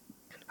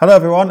Hello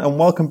everyone and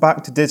welcome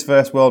back to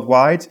Disverse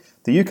Worldwide,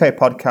 the UK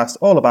podcast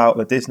all about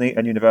the Disney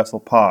and Universal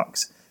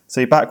parks.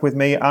 So you're back with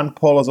me and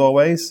Paul as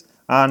always,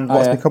 and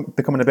what's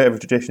becoming a bit of a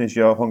tradition is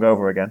you're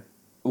hungover again.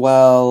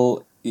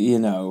 Well, you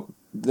know,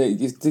 they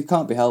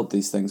can't be helped,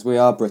 these things. We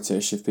are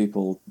British, if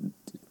people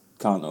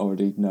can't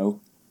already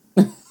know.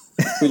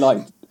 We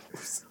like...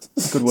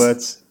 Good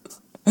words.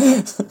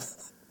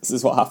 This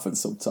is what happens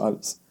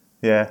sometimes.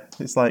 Yeah,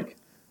 it's like,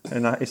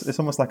 it's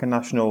almost like a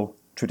national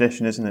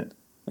tradition, isn't it?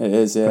 It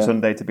is, yeah. For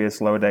Sunday to be a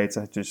slower day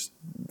to just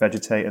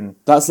vegetate and...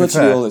 That's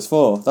literally all it's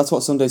for. That's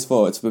what Sunday's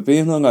for. It's for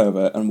being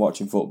hungover and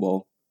watching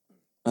football.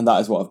 And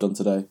that is what I've done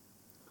today.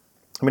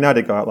 I mean, I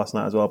did go out last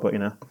night as well, but, you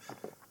know...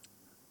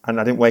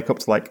 And I didn't wake up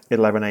till like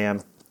 11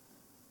 a.m.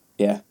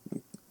 Yeah.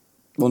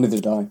 Well, neither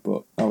did I,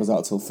 but I was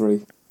out till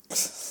 3.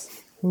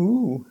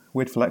 Ooh,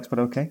 weird flex, but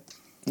okay.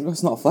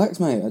 It's not a flex,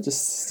 mate.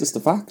 It's just a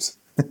fact.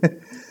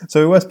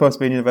 So we were supposed to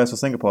be in Universal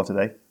Singapore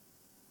today.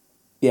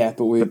 Yeah,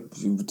 but we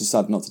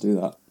decided not to do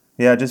that.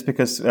 Yeah, just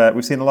because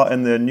we've seen a lot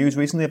in the news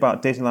recently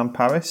about Disneyland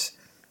Paris.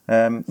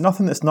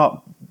 Nothing that's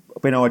not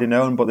been already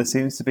known, but there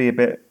seems to be a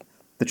bit...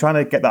 They're trying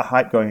to get that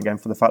hype going again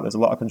for the fact there's a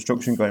lot of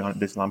construction going on at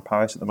Disneyland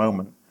Paris at the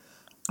moment.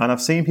 And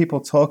I've seen people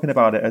talking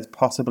about it as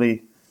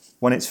possibly,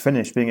 when it's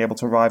finished, being able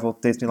to rival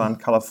Disneyland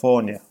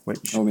California,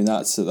 which... I mean,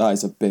 that's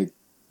a big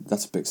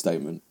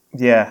statement.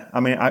 Yeah,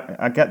 I mean,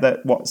 I get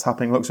that what's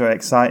happening looks very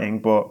exciting,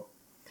 but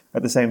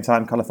at the same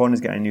time,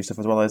 California's getting new stuff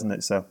as well, isn't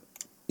it? So...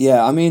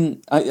 Yeah, I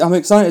mean, I'm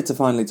excited to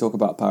finally talk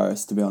about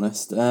Paris, to be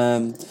honest.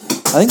 I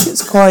think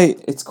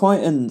it's quite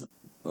an...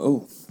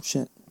 Oh,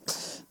 shit.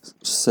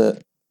 Just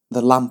the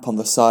lamp on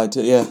the side.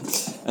 Yeah.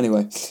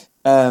 Anyway,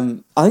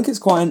 I think it's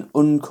quite an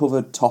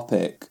uncovered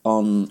topic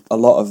on a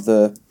lot of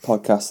the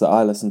podcasts that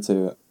I listen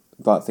to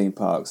about theme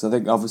parks. I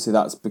think obviously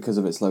that's because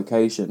of its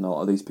location. A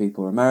lot of these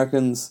people are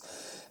Americans,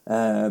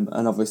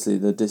 and obviously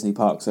the Disney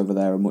parks over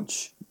there are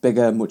much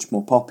bigger, much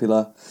more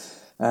popular.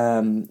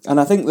 And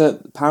I think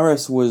that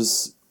Paris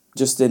was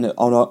just in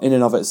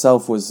and of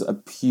itself was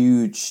a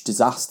huge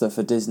disaster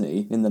for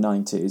Disney in the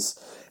 90s.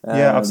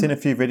 Yeah, I've seen a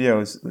few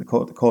videos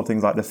called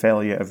things like the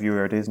failure of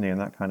Euro Disney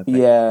and that kind of thing.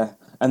 Yeah,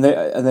 and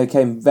they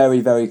came very,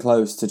 very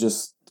close to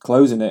just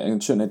closing it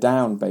and shutting it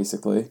down,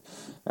 basically.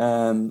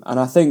 And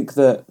I think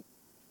that,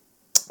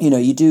 you know,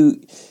 you do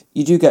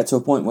get to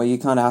a point where you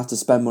kind of have to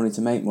spend money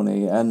to make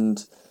money,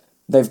 and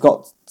they've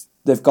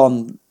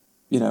gone,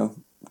 you know,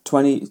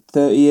 20,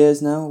 30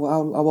 years now.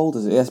 How old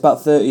is it? Yeah, it's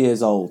about 30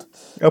 years old.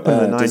 Up in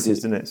the 90s,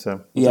 didn't it?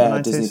 So yeah,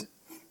 it the 90s? Disney.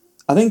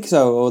 I think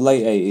so, or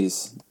late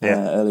 80s,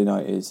 early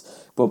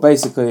 90s. But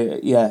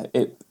basically, yeah,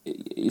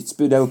 it's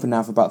been open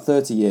now for about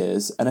 30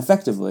 years, and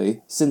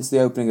effectively, since the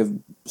opening of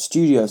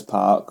Studios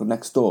Park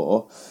next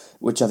door,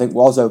 which I think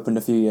was opened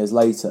a few years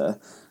later,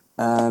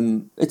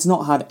 it's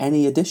not had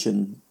any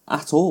addition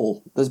at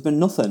all. There's been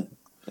nothing.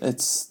 And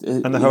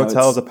the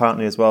hotels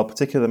apparently as well,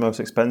 particularly the most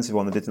expensive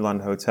one, the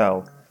Disneyland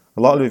Hotel.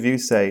 A lot of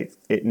reviews say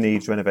it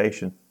needs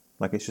renovation.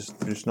 Like it's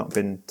just not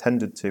been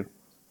tended to.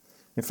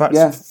 In fact,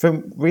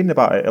 from reading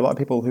about it, a lot of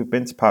people who've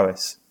been to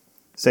Paris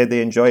say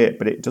they enjoy it,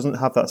 but it doesn't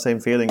have that same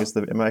feeling as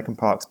the American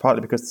parks. Partly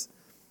because,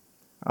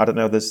 I don't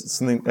know,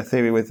 there's a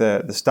theory with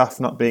the staff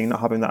not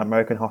having that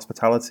American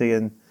hospitality,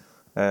 and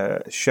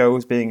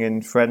shows being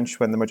in French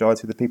when the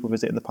majority of the people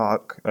visiting the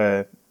park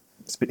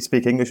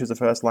speak English as the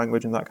first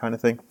language and that kind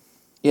of thing.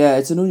 Yeah,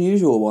 it's an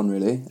unusual one,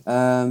 really.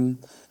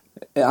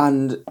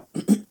 And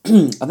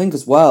I think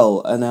as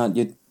well, and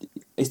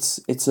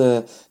it's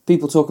a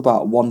people talk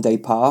about one-day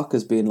park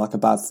as being like a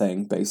bad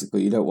thing.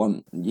 Basically, you don't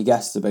want your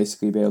guests to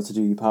basically be able to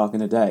do your park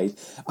in a day.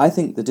 I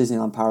think the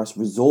Disneyland Paris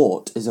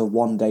Resort is a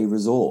one-day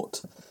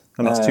resort,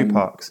 and that's 2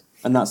 parks.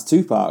 And that's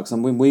 2 parks.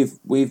 And I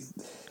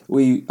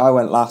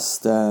went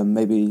last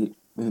maybe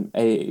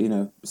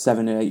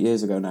 7 or 8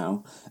 years ago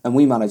now, and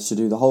we managed to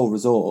do the whole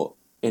resort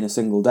in a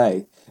single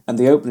day. And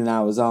the opening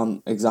hours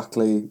aren't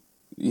exactly,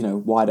 you know,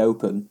 wide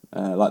open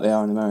like they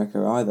are in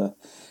America either.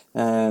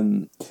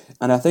 And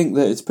I think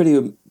that it's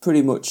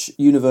pretty much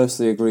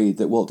universally agreed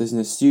that Walt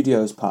Disney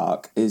Studios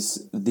Park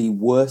is the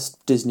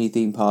worst Disney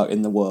theme park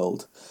in the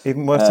world.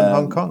 Even worse than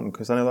Hong Kong,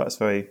 because I know that's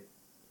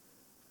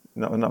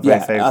not very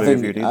favourably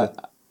reviewed either.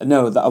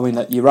 I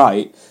mean, you're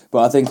right, but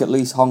I think at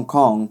least Hong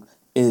Kong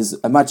is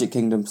a Magic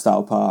Kingdom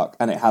style park,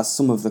 and it has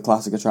some of the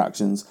classic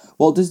attractions.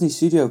 Walt Disney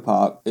Studio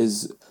Park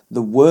is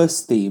the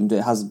worst themed.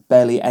 It has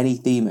barely any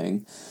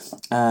theming,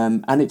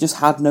 and it just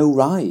had no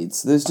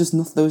rides. There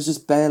was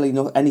just barely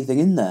anything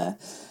in there.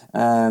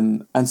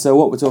 And so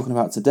what we're talking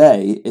about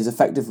today is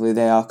effectively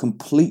they are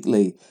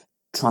completely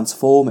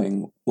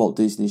transforming Walt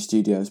Disney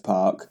Studios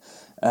Park.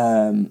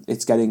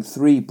 It's getting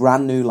 3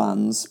 brand new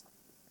lands,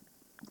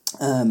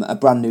 a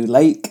brand new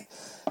lake,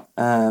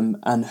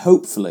 and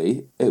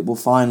hopefully it will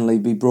finally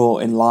be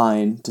brought in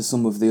line to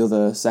some of the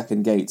other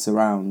second gates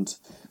around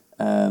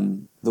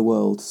the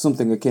world,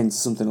 something akin to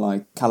something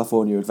like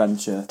California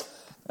Adventure.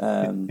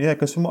 Yeah,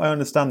 because from what I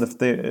understand, the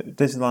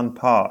Disneyland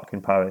Park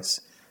in Paris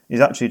is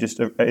actually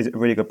just a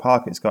really good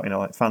park. It's got, you know,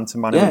 like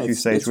Phantom Manor, which you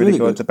say is really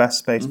good. The best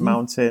spaced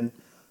mountain,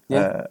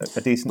 a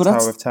decent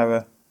Tower of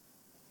Terror.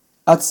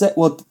 I'd say,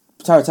 well,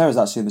 Tower of Terror is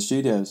actually in the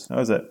studios. Oh,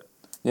 is it?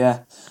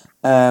 Yeah.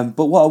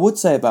 But what I would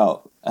say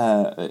about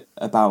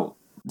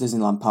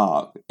Disneyland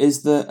Park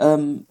is that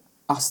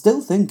I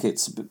still think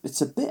it's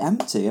a bit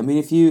empty. I mean,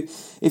 if you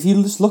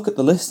just look at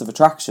the list of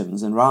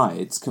attractions and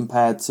rides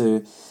compared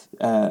to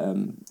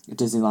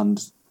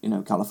Disneyland,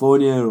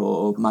 California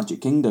or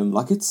Magic Kingdom,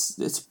 like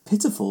it's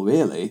pitiful,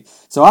 really.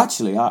 So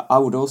actually, I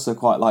would also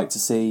quite like to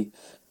see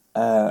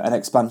an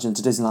expansion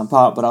to Disneyland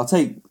Park, but I'll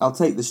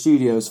take the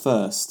studios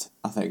first,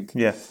 I think.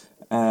 Yeah.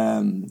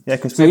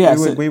 Because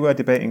we were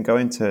debating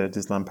going to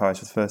Disneyland Paris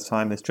for the first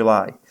time this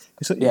July.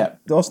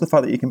 Also the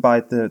fact that you can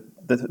buy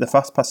the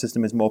fast pass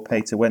system is more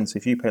pay to win. So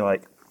if you pay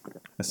like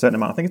a certain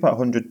amount, I think it's about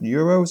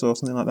 €100 or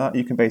something like that,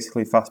 you can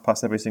basically fast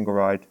pass every single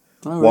ride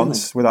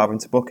once without having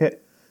to book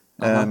it.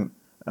 And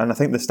I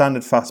think the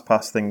standard fast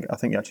pass thing, I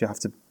think you actually have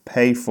to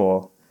pay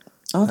for.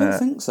 I don't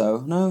think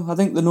so. No, I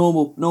think the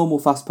normal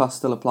fast pass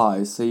still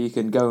applies. So you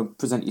can go and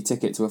present your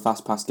ticket to a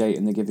fast pass gate,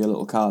 and they give you a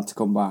little card to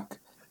come back.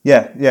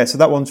 Yeah. So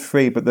that one's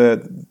free, but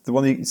the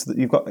one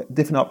you've got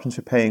different options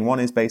for paying. One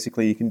is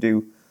basically you can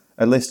do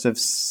a list of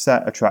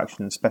set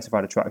attractions,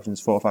 specified attractions,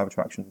 4 or 5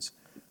 attractions,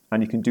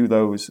 and you can do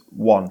those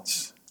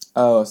once.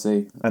 Oh, I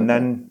see. And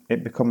then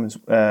it becomes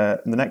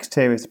the next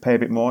tier is to pay a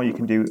bit more. You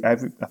can do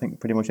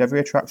pretty much every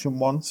attraction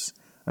once,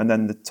 and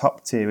then the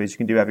top tier is you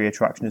can do every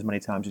attraction as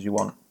many times as you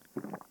want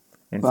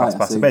in fast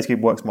pass. So basically,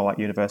 it works more like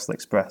Universal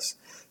Express.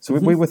 So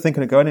we were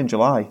thinking of going in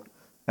July,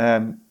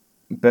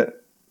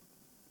 but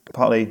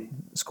partly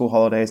school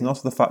holidays, and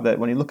also the fact that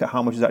when you look at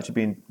how much is actually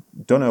being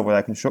done over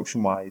there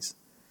construction-wise,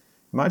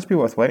 it might just be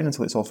worth waiting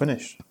until it's all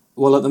finished.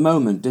 Well, at the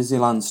moment,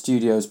 Disneyland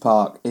Studios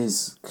Park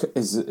is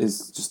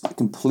just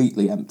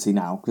completely empty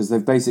now because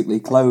they've basically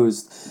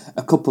closed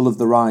a couple of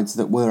the rides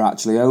that were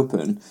actually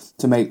open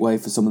to make way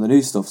for some of the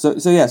new stuff. So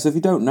if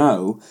you don't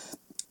know,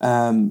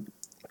 the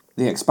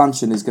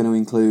expansion is going to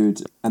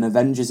include an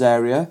Avengers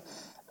area,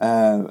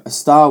 a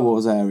Star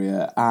Wars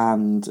area,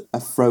 and a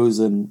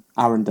Frozen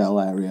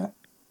Arendelle area.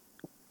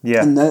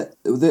 Yeah. And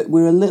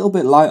we're a little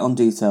bit light on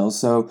details,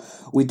 so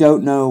we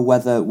don't know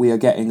whether we are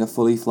getting a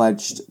fully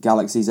fledged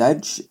Galaxy's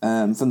Edge.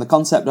 From the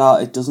concept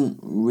art, it doesn't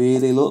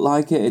really look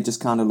like it. It just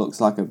kind of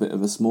looks like a bit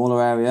of a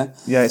smaller area.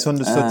 Yeah, it's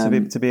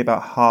understood to be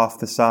about half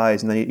the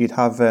size, and then you'd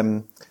have,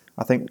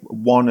 I think,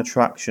 1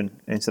 attraction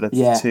instead of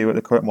 2 at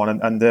the current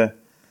one. And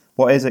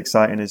what is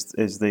exciting is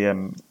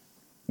the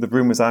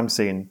rumours I'm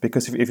seeing,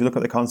 because if you look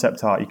at the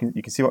concept art, you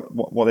can see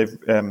what they've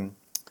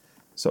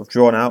sort of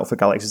drawn out for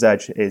Galaxy's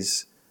Edge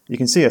is. You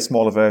can see a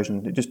smaller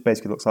version. It just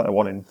basically looks like the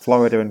one in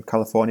Florida and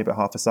California, but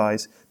half the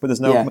size. But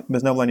there's no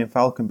Millennium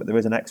Falcon, but there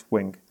is an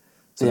X-wing.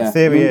 So the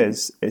theory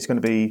is it's going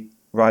to be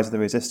Rise of the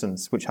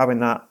Resistance, which having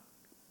that.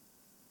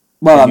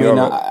 Well,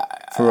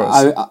 for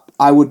us,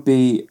 I would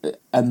be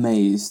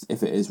amazed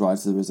if it is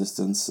Rise of the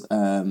Resistance.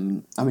 I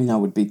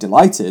would be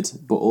delighted,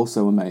 but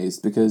also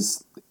amazed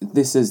because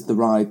this is the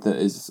ride that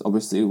is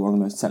obviously one of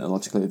the most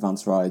technologically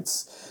advanced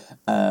rides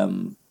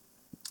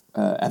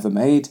ever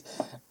made.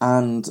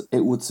 And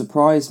it would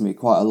surprise me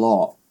quite a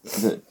lot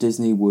that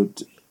Disney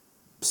would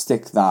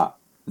stick that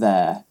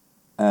there,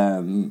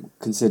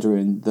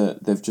 considering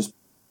that they've just,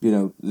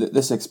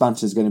 this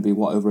expansion is going to be,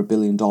 over $1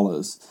 billion.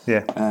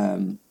 Yeah.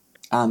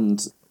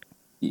 And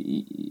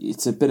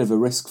it's a bit of a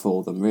risk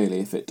for them,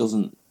 really, if it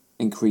doesn't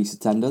increase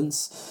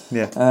attendance.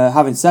 Yeah.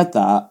 Having said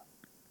that,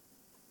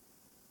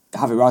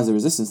 having Rise of the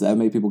Resistance there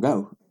made people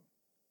go.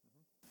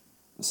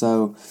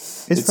 So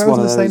is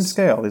Frozen the same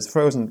scale? Is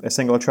Frozen a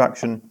single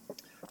attraction?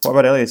 What I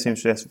read earlier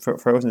seems to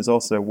suggest Frozen is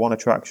also 1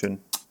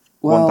 attraction,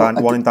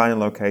 one in dining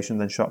location,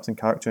 then shops and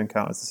character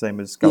encounters, the same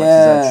as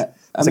Galaxy's Edge.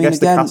 I guess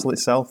the castle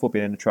itself will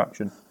be an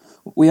attraction.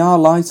 We are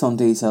light on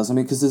details.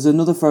 Because there's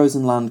another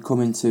Frozen land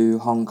coming to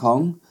Hong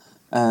Kong,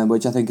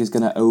 which I think is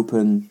going to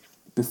open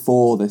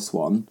before this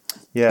one.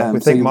 Yeah,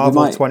 we think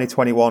Marvel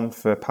 2021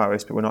 for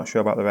Paris, but we're not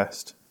sure about the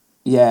rest.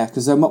 Yeah,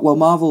 because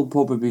Marvel will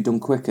probably be done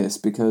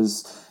quickest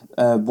because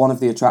one of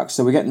the attractions.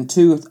 So we're getting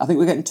 2. I think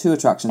we're getting 2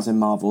 attractions in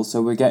Marvel.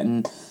 So we're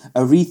getting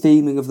a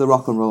retheming of the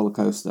Rock and Roller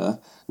Coaster,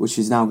 which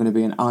is now going to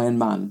be an Iron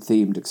Man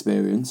themed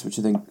experience, which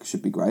I think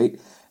should be great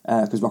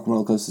because Rock and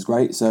Roller Coaster is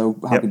great. So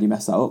how can you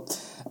mess that up?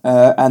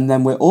 And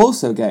then we're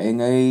also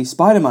getting a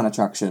Spider-Man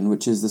attraction,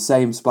 which is the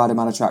same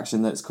Spider-Man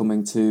attraction that's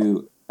coming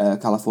to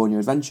California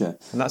Adventure.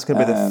 And that's going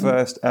to be the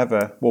first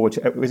ever. Well,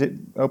 is it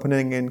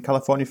opening in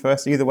California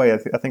first? Either way, I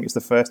think it's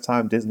the first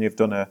time Disney have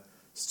done a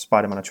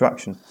Spider-Man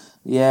attraction.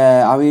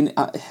 Yeah,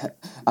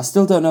 I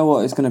still don't know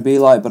what it's going to be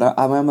like, but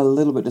I am a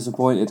little bit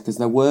disappointed because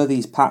there were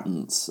these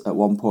patents at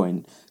one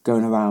point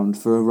going around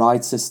for a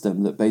ride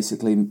system that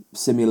basically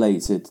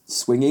simulated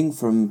swinging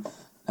from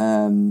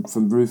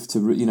roof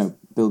to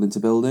building to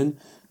building,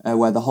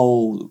 where the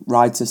whole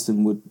ride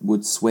system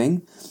would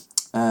swing.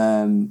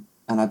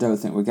 And I don't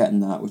think we're getting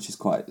that, which is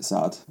quite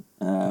sad.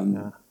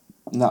 And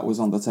that was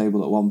on the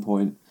table at one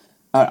point.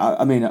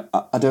 I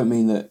don't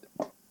mean that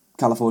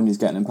California's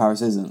getting and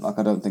Paris isn't.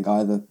 I don't think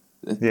either.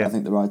 I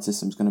think the ride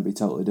system's going to be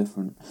totally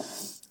different.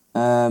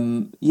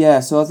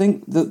 So I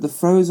think that the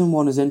Frozen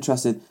one is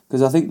interesting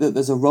because I think that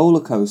there's a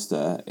roller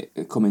coaster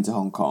coming to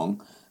Hong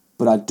Kong,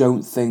 but I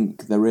don't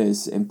think there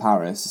is in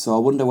Paris. So I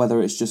wonder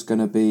whether it's just going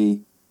to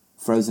be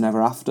Frozen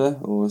Ever After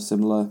or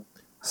similar.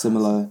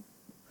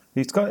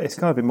 It's got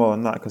to be more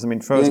than that because I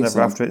mean, Frozen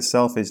Ever After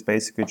itself is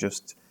basically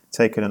just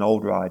taking an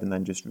old ride and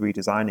then just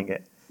redesigning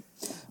it.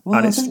 Well,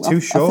 and it's too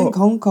short. I think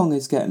Hong Kong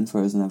is getting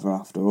Frozen Ever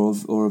After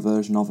or a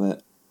version of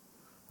it.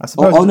 I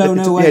suppose.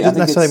 Wait. It doesn't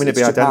necessarily mean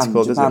it'll be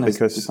identical, does it?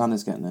 Because Japan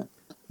is getting it.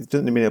 It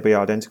doesn't mean it'll be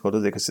identical,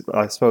 does it? Because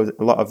I suppose there's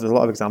a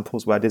lot of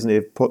examples where Disney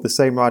have put the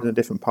same ride in a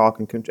different park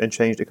and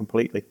changed it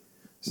completely.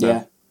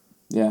 So,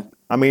 yeah.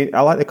 I mean,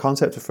 I like the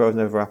concept of Frozen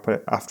Ever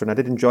After, and I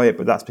did enjoy it,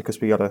 but that's because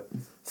we got a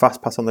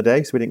fast pass on the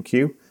day, so we didn't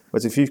queue.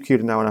 Whereas if you've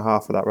queued an hour and a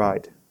half for that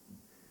ride,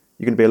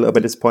 you're going to be a little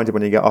bit disappointed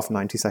when you get off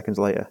 90 seconds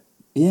later.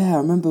 Yeah, I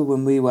remember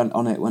when we went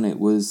on it when it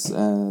was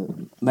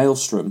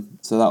Maelstrom,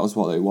 so that was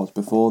what it was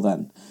before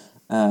then.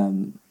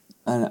 And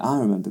I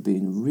remember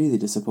being really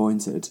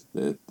disappointed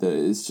that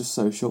it's just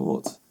so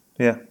short.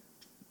 Yeah,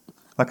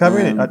 like I do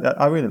really like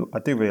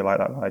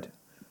that ride,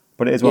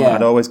 but it is one that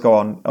I'd always go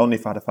on only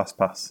if I had a fast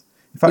pass.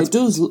 In fact, it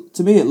does.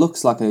 To me, it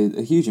looks like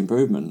a huge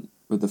improvement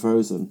with the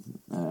Frozen.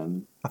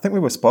 I think we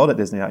were spoiled at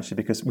Disney actually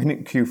because we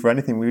didn't queue for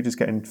anything. We were just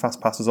getting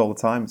fast passes all the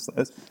time. So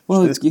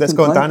let's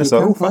go on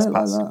dinosaur fast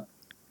pass. Like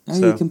that.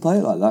 You can play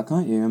it like that,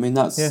 can't you? I mean,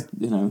 that's so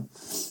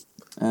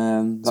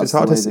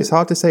it's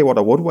hard to say what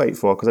I would wait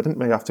for because I didn't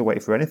really have to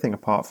wait for anything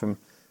apart from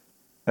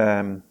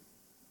the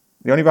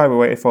only ride we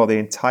waited for the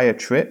entire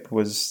trip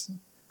was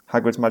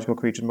Hagrid's Magical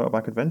Creatures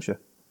Motorbike Adventure,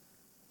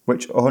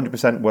 which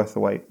 100% worth the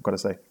wait. I've got to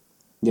say.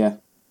 Yeah.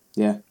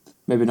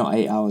 Maybe not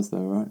 8 hours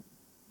though, right?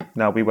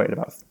 No, we waited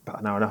about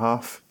an hour and a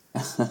half,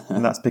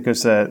 and that's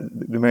because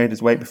we made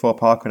us wait before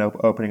park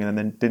opening, and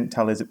then didn't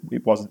tell us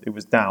it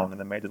was down, and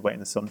then made us wait in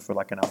the sun for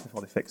like an hour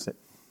before they fixed it.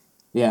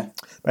 Yeah.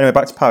 But anyway,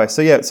 back to Paris.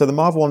 So the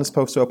Marvel one is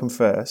supposed to open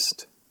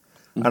first,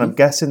 and I'm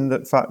guessing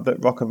the fact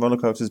that Rock and Roller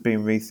Coaster is being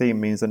rethemed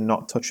means they're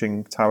not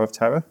touching Tower of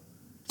Terror.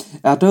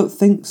 I don't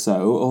think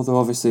so, although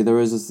obviously there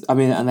is.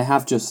 And they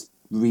have just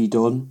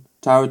redone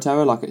Tower of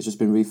Terror, like it's just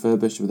been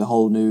refurbished with a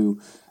whole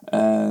new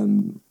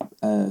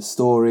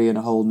story and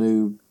a whole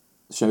new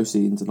show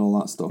scenes and all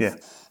that stuff. Yeah.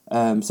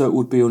 So it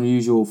would be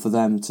unusual for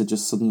them to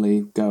just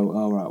suddenly go,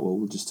 oh, right, well,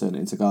 we'll just turn it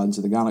into Guardians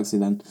of the Galaxy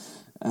then.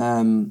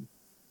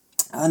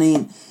 I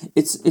mean,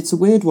 it's a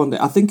weird one.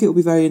 I think it will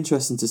be very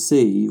interesting to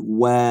see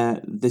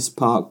where this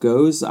park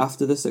goes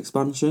after this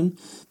expansion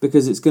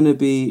because it's going to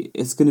be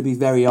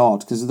very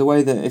odd because of the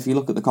way that if you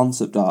look at the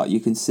concept art, you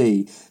can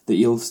see that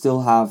you'll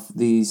still have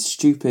these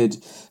stupid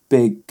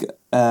big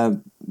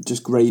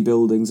just grey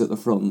buildings at the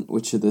front,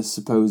 which are the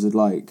supposed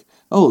like,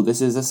 oh,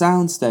 this is a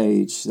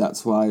soundstage.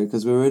 That's why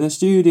because we're in a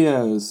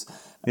studios.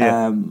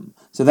 Yeah.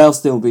 So they'll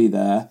still be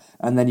there,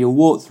 and then you'll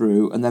walk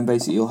through, and then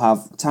basically you'll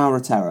have Tower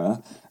of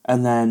Terror.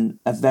 And then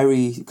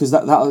because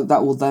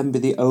that will then be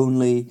the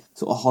only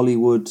sort of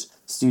Hollywood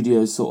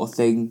Studios sort of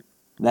thing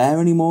there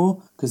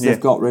anymore because they've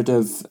got rid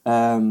of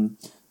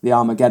the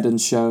Armageddon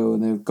show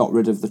and they've got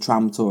rid of the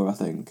tram tour, I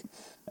think.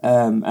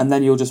 And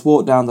then you'll just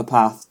walk down the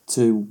path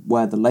to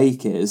where the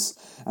lake is,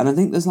 and I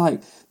think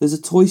there's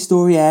a Toy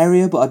Story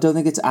area, but I don't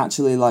think it's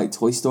actually like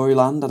Toy Story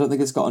Land. I don't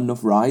think it's got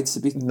enough rides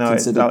to be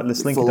considered. The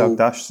Slinky Dog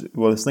Dash.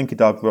 Well, the Slinky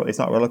Dog. It's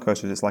not a roller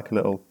coaster. It's like a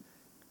little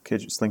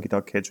Slinky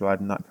Dog kids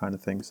ride and that kind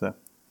of thing. So.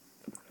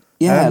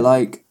 Yeah,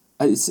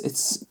 because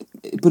it's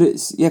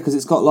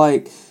got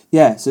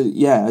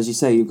as you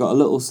say, you've got a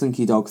little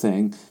Slinky Dog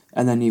thing,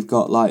 and then you've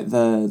got like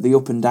the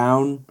up and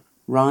down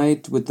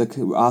ride with the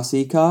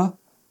RC car.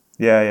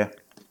 Yeah.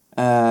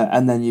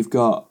 And then you've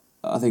got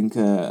I think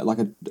like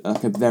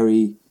a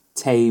very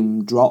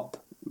tame drop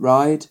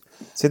ride.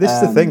 See, this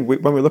is the thing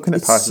when we're looking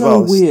at Paris as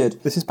well. It's so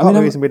weird. This is part of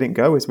the reason we didn't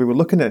go is we were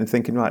looking at it and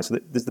thinking, right, so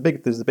there's the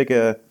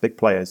big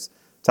players,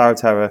 Tower of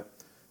Terror,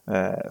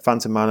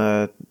 Phantom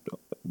Manor.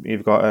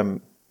 You've got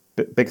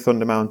Big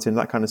Thunder Mountain,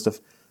 that kind of stuff.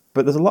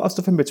 But there's a lot of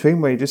stuff in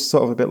between where you're just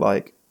sort of a bit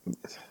like,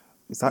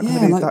 is that going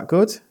to be that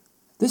good?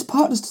 This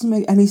part just doesn't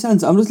make any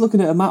sense. I'm just looking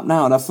at a map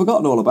now and I've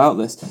forgotten all about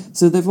this.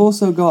 So they've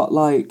also got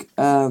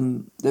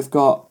they've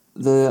got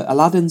the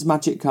Aladdin's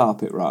Magic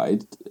Carpet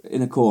ride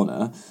in a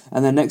corner,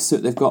 and then next to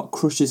it they've got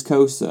Crush's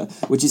Coaster,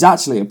 which is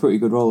actually a pretty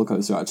good roller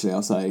coaster, actually,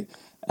 I'll say.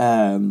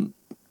 But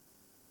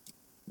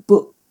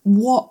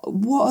what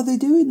are they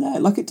doing there?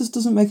 Like, it just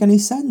doesn't make any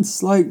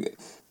sense. Like,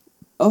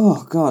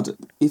 oh god,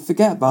 you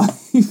forget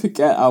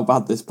how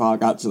bad this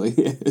park actually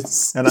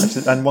is.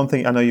 And one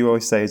thing I know you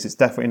always say is it's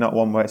definitely not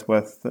one where it's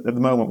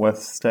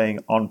worth staying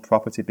on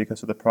property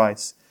because of the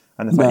price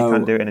and the fact you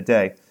can't do it in a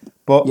day.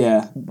 But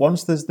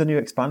once there's the new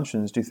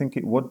expansions, do you think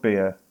it would be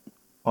a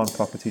on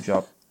property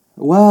job?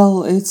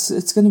 Well,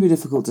 it's going to be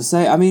difficult to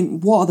say. I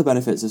mean, what are the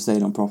benefits of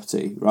staying on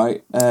property,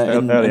 right?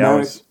 Early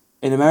hours.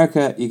 In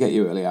America, you get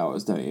your early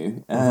hours, don't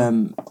you?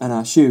 And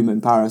I assume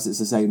in Paris it's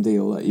the same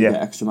deal, that you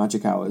get extra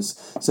magic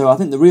hours. So I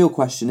think the real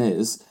question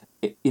is,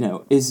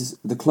 is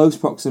the close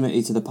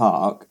proximity to the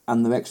park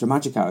and the extra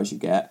magic hours you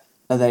get,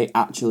 are they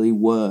actually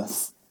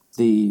worth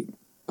the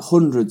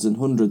hundreds and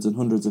hundreds and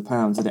hundreds of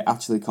pounds that it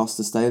actually costs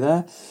to stay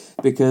there,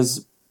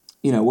 because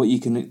what you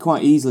can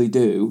quite easily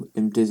do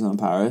in Disneyland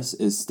Paris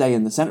is stay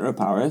in the centre of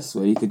Paris,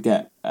 where you could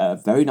get a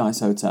very nice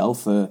hotel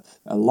for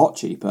a lot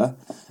cheaper,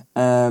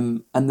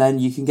 and then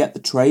you can get the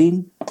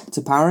train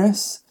to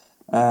Paris,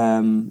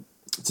 to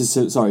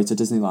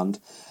Disneyland.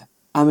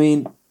 I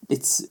mean,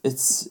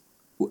 it's.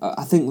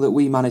 I think that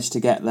we managed to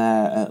get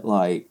there at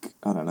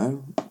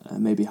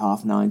maybe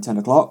 9:30, 10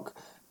 o'clock.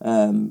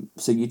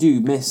 So you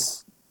do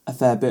miss a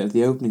fair bit of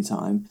the opening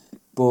time,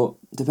 but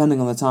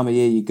depending on the time of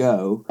year you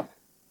go,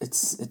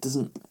 it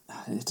doesn't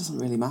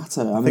really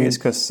matter. I think it's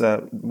because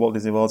Walt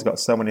Disney World's got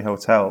so many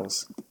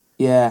hotels.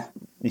 Yeah,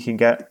 you can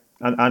get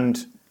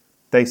and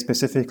they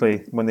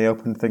specifically, when they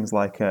opened things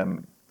like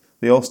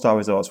the All-Star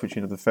Resorts, which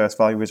the first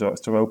value resorts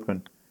to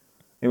open,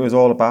 it was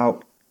all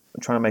about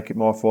trying to make it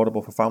more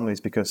affordable for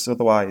families, because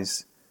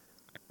otherwise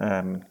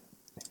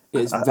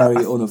it's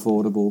very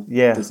unaffordable.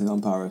 Yeah,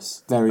 Disneyland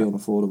Paris, very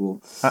unaffordable.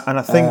 And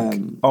I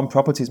think on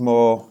property is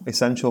more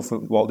essential for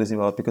Walt Disney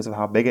World because of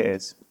how big it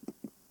is.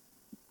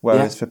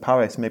 Whereas for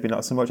Paris, maybe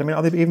not so much. I mean,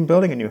 are they even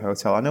building a new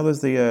hotel? I know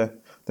there's the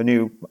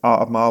new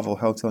Art of Marvel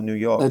Hotel New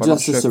York.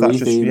 Just a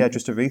retheme.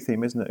 Just a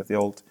retheme, isn't it, of the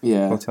old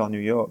Hotel New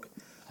York?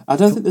 I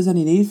don't think there's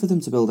any need for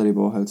them to build any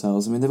more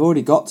hotels. I mean, they've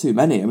already got too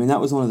many. I mean, that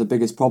was one of the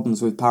biggest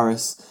problems with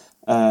Paris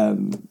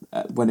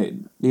when it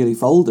nearly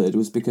folded,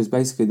 was because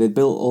basically they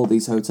built all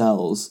these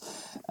hotels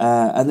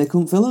and they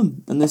couldn't fill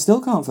them, and they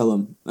still can't fill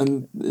them,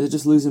 and they're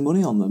just losing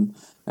money on them.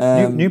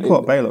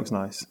 Newport Bay looks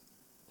nice.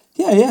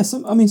 Yeah.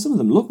 Some of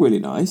them look really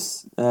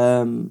nice,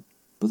 but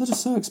they're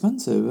just so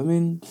expensive. I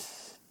mean,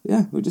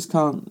 yeah, we just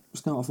can't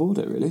afford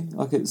it really.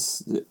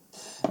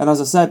 And as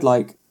I said,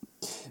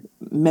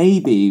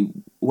 maybe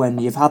when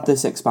you've had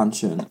this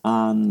expansion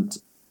and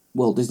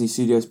Walt Disney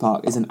Studios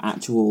Park is an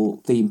actual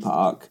theme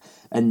park,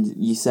 and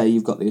you say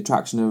you've got the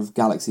attraction of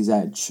Galaxy's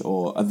Edge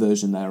or a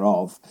version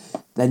thereof,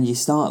 then you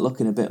start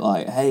looking a bit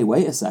like, hey,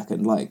 wait a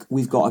second,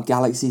 we've got a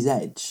Galaxy's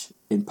Edge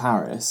in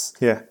Paris.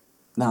 Yeah.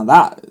 Now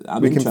that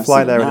we can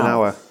fly there in an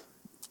hour.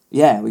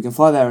 Yeah, we can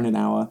fly there in an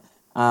hour,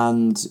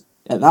 and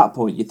at that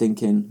point you're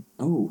thinking,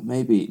 oh,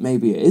 maybe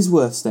it is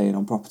worth staying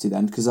on property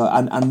then, because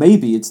and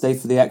maybe you'd stay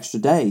for the extra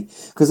day,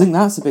 because I think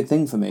that's a big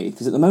thing for me.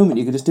 Because at the moment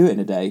you could just do it in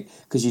a day,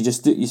 because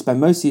you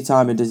spend most of your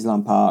time in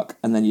Disneyland Park,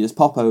 and then you just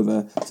pop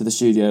over to the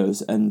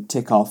studios and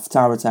tick off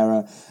Tower of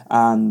Terror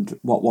and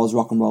what was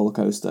Rock and Roller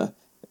Coaster.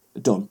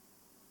 Done.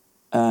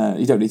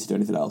 You don't need to do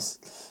anything else.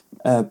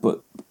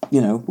 But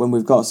when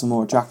we've got some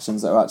more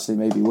attractions that are actually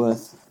maybe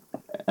worth,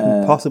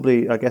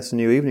 possibly, I guess, a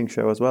new evening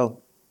show as well.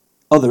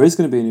 Oh, there is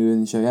going to be a new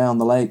evening show, on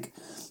the lake.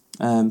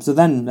 So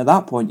then at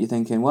that point you're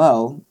thinking,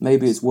 well,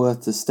 maybe it's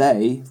worth to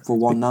stay for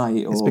one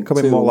night or it's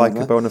becoming more like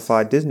a bona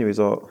fide Disney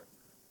resort.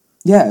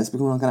 Yeah, it's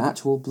becoming like an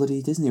actual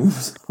bloody Disney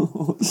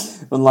resort,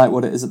 unlike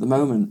what it is at the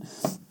moment.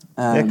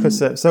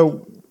 Because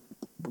so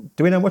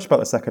do we know much about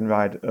the second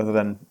ride other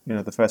than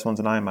the first one's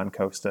an Iron Man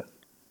coaster?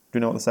 Do you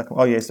know what the second?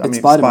 Oh yes, it's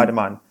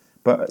Spider-Man.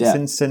 But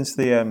since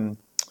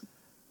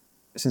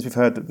we've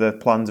heard that the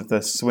plans of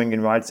the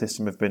swinging ride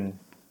system have been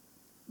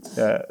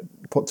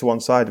put to one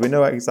side, do we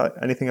know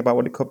anything about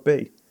what it could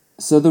be?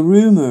 So the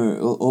rumour,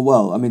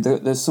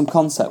 there's some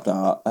concept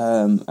art,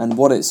 and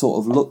what it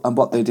sort of and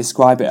what they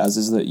describe it as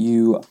is that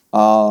you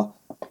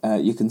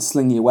can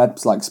sling your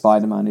webs like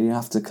Spider-Man, and you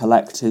have to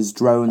collect his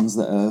drones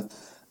that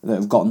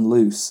have gotten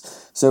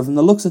loose. So from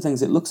the looks of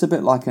things, it looks a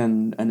bit like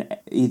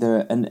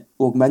either an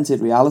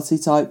augmented reality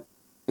type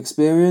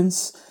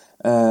experience,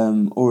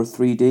 or a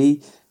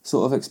 3D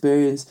sort of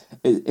experience.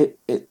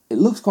 It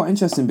looks quite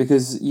interesting,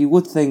 because you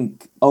would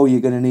think, oh, you're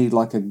going to need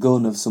a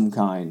gun of some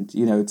kind,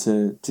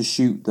 to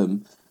shoot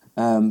them.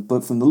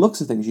 But from the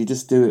looks of things, you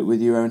just do it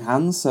with your own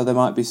hands. So there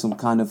might be some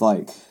kind of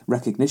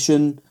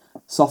recognition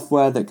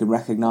software that can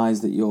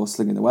recognise that you're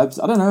slinging the webs.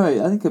 I don't know.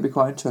 I think it'd be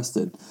quite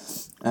interesting.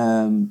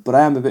 But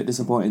I am a bit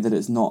disappointed that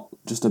it's not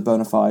just a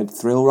bona fide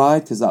thrill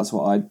ride, because that's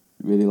what I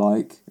really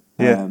like.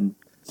 Yeah.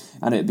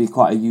 And it'd be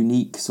quite a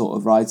unique sort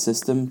of ride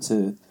system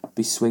to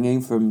be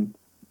swinging from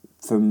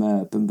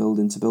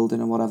building to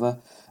building or whatever.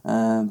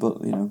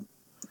 But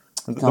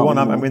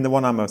the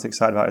one I'm most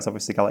excited about is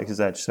obviously Galaxy's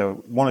Edge.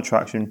 So one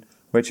attraction,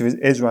 which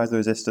is Rise of the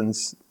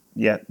Resistance,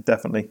 yeah,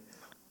 definitely.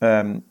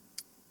 And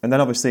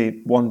then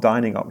obviously one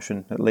dining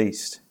option at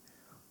least.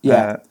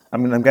 Yeah.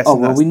 I'm guessing. Oh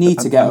well, we need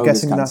to get over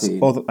this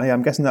canteen.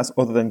 I'm guessing that's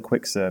other than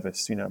quick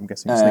service. I'm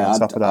guessing on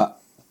top of that.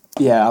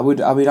 Yeah, I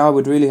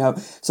would really hope.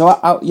 So,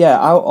 out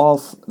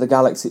of the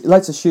Galaxy,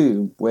 let's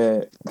assume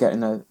we're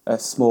getting a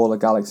smaller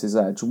Galaxy's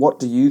Edge. What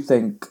do you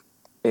think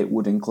it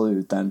would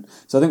include then?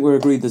 So I think we're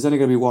agreed there's only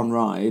going to be one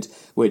ride,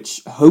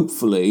 which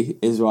hopefully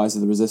is Rise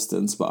of the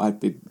Resistance, but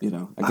I'd be,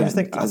 again... I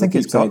think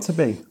it's got to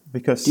be,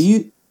 because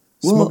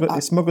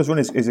Smuggler's Run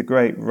is a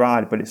great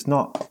ride, but it's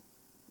not...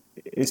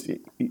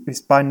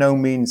 It's by no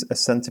means a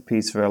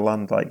centrepiece for a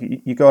land.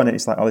 You go on it,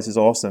 it's like, oh, this is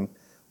awesome.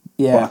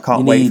 Yeah, but I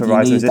can't wait for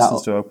Rise of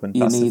Resistance to open.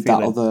 You need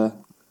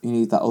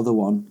that other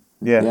one.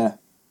 Yeah.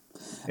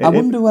 I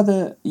wonder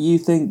whether you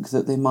think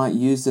that they might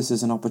use this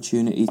as an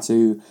opportunity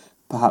to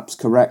perhaps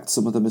correct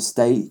some of the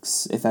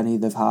mistakes, if any,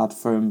 they've had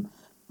from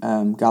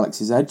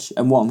Galaxy's Edge.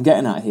 And what I'm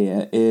getting at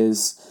here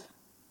is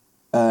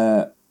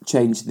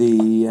change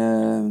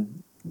the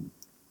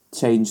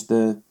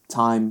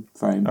time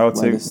frame. Oh,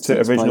 to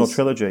original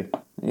trilogy.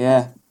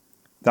 Yeah.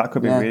 That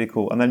could be really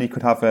cool. And then you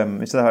could have,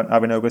 instead of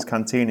having Ogre's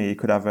Cantina, you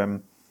could have...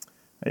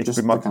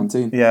 just the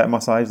canteen. Yeah,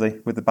 Mos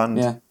Eisley with the band.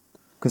 Yeah.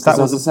 Because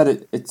as I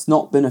said, it's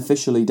not been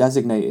officially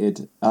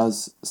designated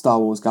as Star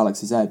Wars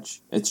Galaxy's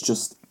Edge. It's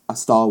just a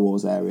Star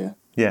Wars area.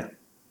 Yeah.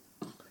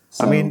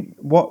 So, I mean,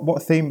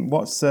 what theme...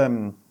 What's...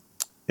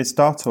 Is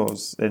Star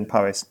Tours in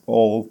Paris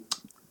all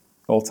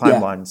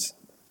timelines,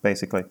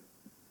 basically?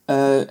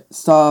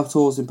 Star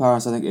Tours in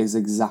Paris, I think, is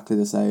exactly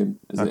the same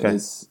as it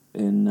is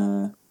in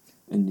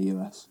the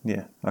US.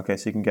 Yeah. Okay,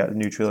 so you can get the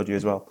new trilogy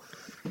as well.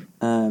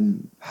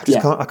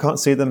 I can't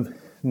see them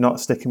not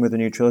sticking with the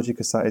new trilogy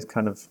because that is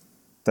kind of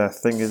their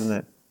thing, isn't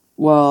it?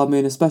 Well, I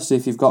mean, especially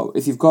if it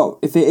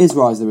is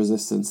Rise of the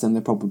Resistance, then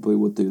they probably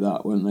would do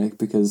that, wouldn't they?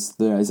 Because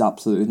there is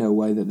absolutely no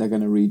way that they're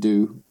going to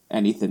redo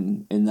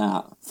anything in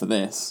that for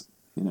this.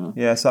 You know.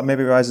 Yeah, so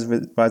maybe Rise of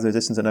the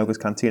Resistance and Ogre's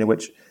Cantina,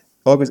 which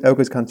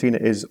Ogre's Cantina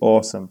is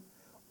awesome.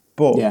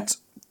 But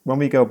when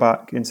we go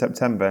back in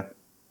September,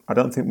 I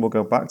don't think we'll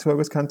go back to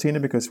Ogre's Cantina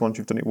because once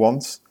you've done it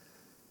once,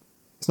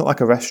 it's not like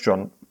a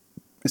restaurant.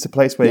 It's a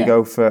place where you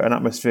go for an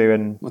atmosphere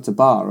and... It's a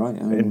bar, right?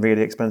 And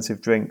really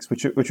expensive drinks,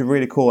 which are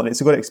really cool, and it's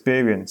a good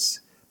experience.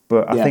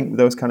 But I think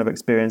those kind of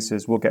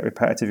experiences will get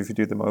repetitive if you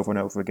do them over and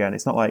over again.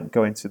 It's not like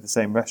going to the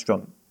same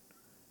restaurant.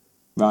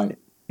 Right.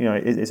 You know,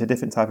 it's a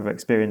different type of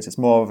experience. It's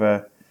more of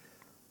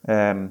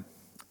an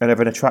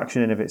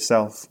attraction in of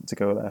itself to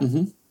go there.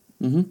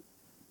 Mm-hmm. Mm-hmm.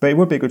 But it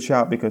would be a good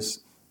shout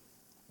because,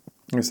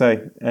 like I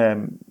say,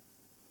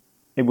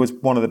 it was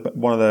one of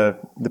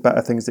the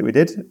better things that we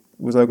did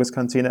was Ogre's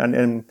Cantina,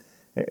 and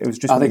it was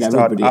just. I think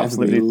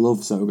everybody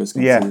loves Ogre's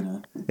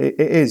Cantina. Yeah, it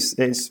is.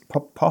 It's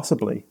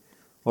possibly,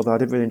 although I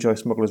did really enjoy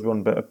Smuggler's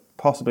Run, but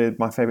possibly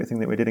my favourite thing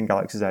that we did in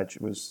Galaxy's Edge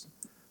was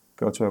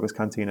go to Ogre's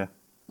Cantina.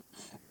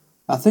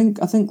 I think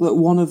that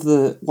one of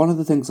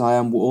the things I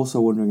am also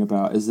wondering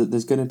about is that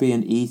there's going to be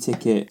an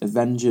e-ticket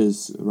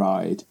Avengers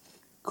ride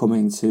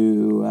coming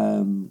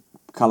to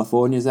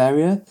California's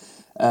area,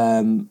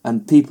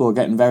 and people are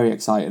getting very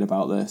excited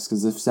about this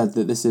because they've said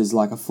that this is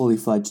like a fully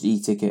fledged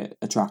e-ticket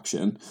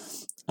attraction,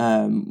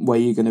 where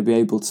you're going to be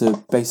able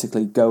to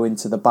basically go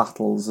into the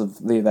battles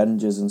of the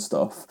Avengers and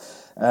stuff.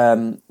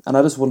 And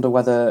I just wonder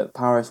whether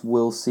Paris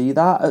will see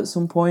that at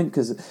some point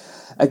because.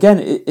 Again,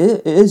 it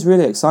is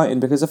really exciting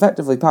because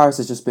effectively Paris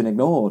has just been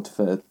ignored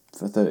for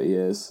 30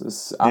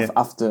 years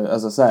after,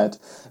 as I said.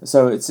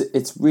 So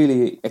it's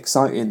really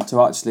exciting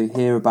to actually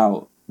hear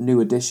about new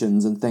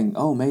additions and think,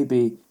 oh,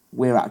 maybe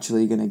we're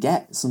actually going to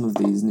get some of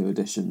these new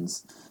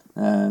additions.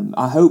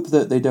 I hope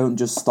that they don't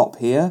just stop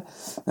here,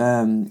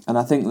 and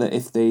I think that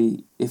if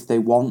they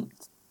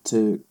want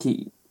to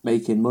keep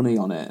making money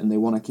on it and they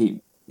want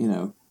to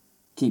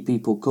keep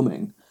people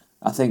coming,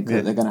 I think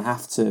that they're going to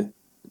have to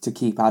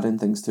keep adding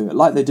things to it,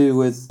 like they do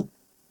with,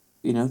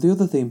 the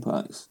other theme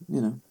parks,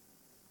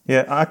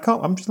 Yeah,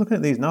 I'm just looking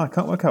at these now. I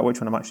can't work out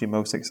which one I'm actually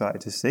most excited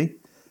to see,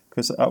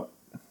 because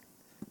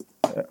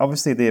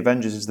obviously the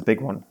Avengers is the big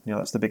one.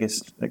 That's the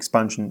biggest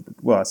expansion.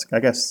 Well,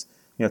 I guess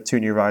 2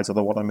 new rides,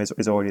 although one of them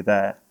is already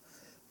there.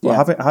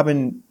 But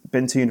having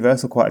been to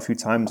Universal quite a few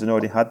times and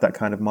already had that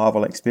kind of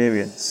Marvel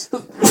experience,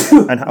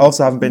 and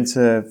also having been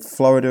to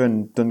Florida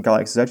and done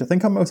Galaxy's Edge, I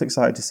think I'm most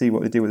excited to see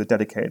what they do with a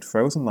dedicated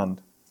Frozen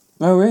Land.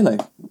 Oh, really?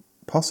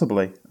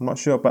 Possibly. I'm not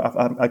sure, but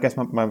I guess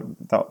my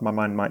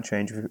mind might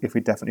change if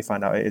we definitely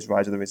find out it is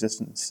Rise of the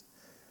Resistance.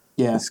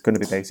 Yeah. It's going to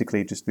be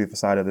basically just the other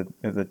side of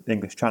the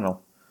English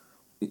Channel.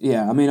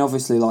 Yeah, I mean,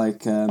 obviously,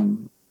 like,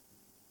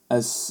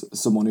 as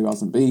someone who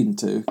hasn't been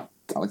to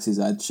Galaxy's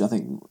Edge, I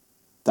think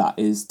that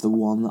is the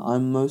one that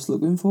I'm most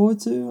looking forward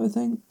to, I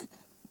think.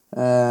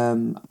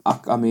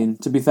 I mean,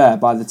 to be fair,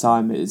 by the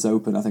time it is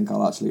open, I think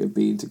I'll actually have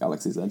been to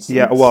Galaxy's Edge. So.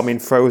 Yeah, well, I mean,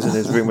 Frozen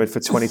is rumoured for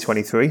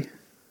 2023.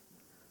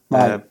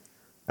 Right.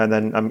 And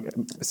then I'm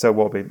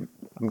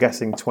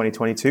guessing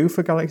 2022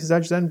 for Galaxy's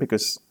Edge then,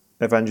 because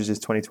Avengers is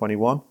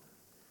 2021.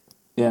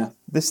 Yeah.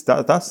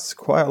 That's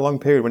quite a long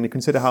period when you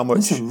consider how much.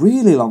 It's a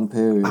really long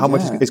period. How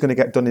much is going to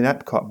get done in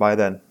Epcot by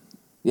then?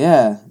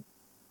 Yeah.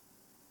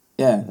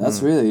 Yeah,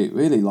 that's really,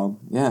 really long.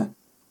 Yeah.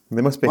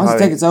 They must be. Why is it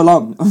taking so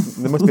long?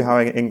 They must be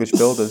hiring English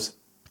builders.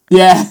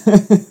 Yeah.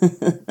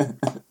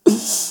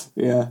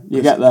 Yeah,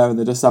 you get there and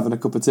they're just having a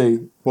cup of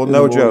tea. Well,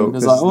 no joke.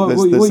 It's like, what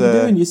are you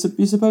doing? You're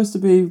supposed to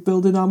be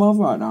building our mob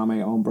right now,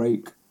 mate, on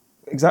break.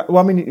 Exactly.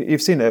 Well, I mean,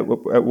 you've seen it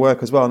at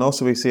work as well, and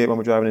also we see it when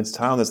we're driving into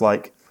town. There's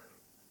like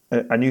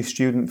a new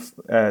student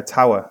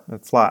tower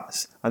of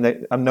flats,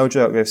 and I'm no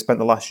joke, they've spent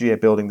the last year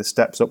building the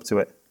steps up to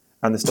it,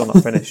 and they're still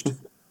not finished.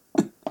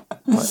 I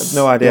have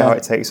no idea how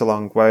it takes so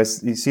long.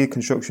 Whereas you see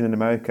construction in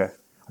America.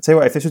 I'll tell you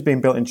what, if this was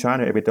being built in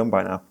China, it'd be done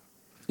by now.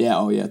 Yeah,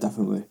 oh yeah,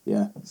 definitely.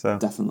 Yeah, so.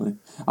 Definitely.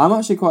 I'm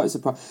actually quite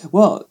surprised.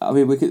 Well, I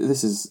mean,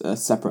 this is a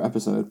separate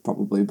episode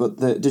probably, but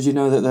did you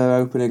know that they're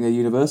opening a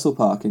Universal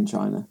Park in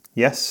China?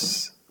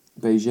 Yes.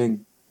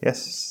 Beijing.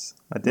 Yes,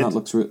 I did.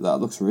 That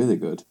looks really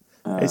good.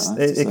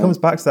 It comes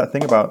back to that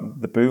thing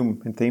about the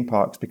boom in theme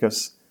parks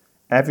because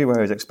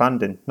everywhere is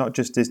expanding. Not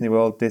just Disney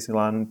World,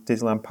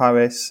 Disneyland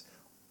Paris,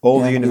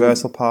 all the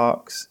Universal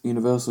parks.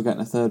 Universal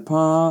getting a third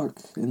park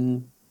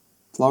in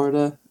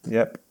Florida.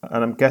 Yep,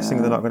 and I'm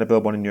guessing they're not going to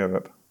build one in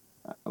Europe.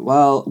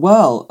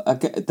 Well,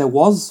 there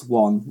was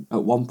one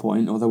at one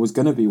point, or there was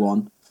going to be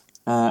one,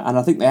 and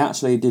I think they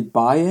actually did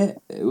buy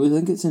it. I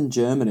think it's in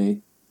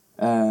Germany.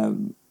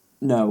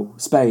 No,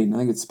 Spain. I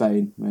think it's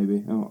Spain,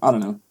 maybe. Oh, I don't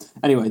know.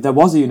 Anyway, there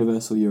was a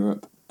Universal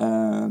Europe,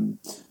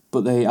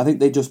 but I think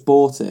they just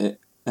bought it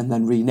and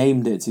then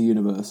renamed it to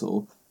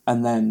Universal,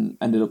 and then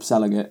ended up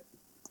selling it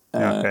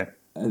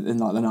in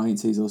like the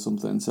 90s or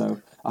something.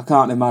 So I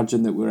can't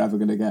imagine that we're ever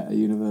going to get a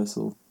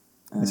Universal.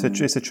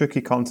 It's a tricky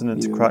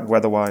continent to crack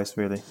weather-wise,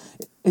 really.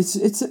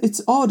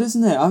 It's odd,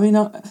 isn't it? I mean,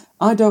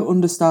 I don't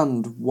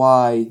understand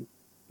why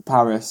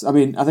Paris. I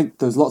mean, I think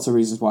there's lots of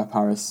reasons why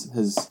Paris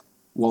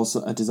was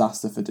a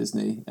disaster for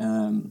Disney.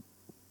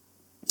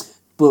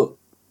 But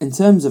in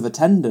terms of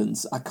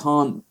attendance, I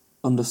can't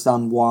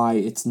understand why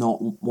it's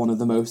not one of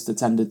the most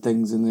attended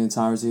things in the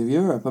entirety of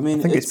Europe. I mean,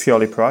 I think it's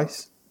purely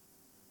price.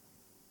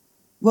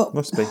 Well,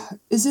 must be.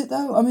 Is it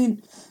though? I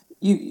mean,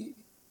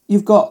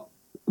 you've got.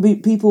 I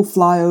mean, people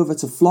fly over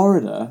to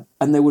Florida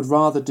and they would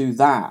rather do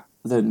that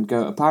than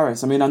go to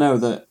Paris. I mean, I know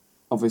that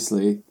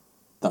obviously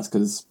that's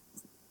because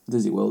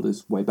Disney World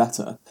is way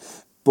better,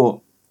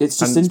 but it's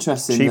just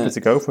interesting. Cheaper to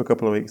go for a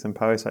couple of weeks than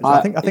Paris.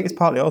 Actually, I think it's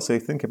partly also.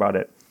 If you think about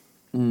it.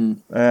 Well,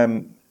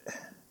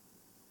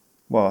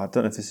 I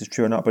don't know if this is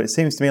true or not, but it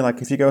seems to me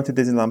like if you go to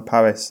Disneyland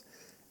Paris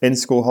in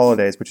school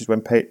holidays, which is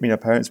when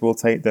parents will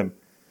take them,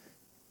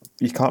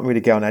 you can't really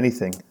get on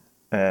anything.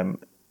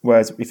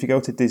 Whereas if you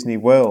go to Disney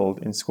World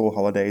in school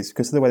holidays,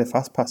 because of the way the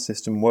FastPass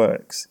system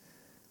works,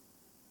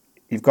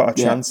 you've got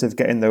a chance of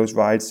getting those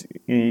rides.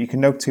 You can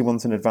know 2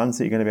 months in advance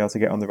that you're going to be able to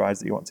get on the rides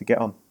that you want to get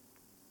on.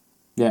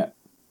 Yeah.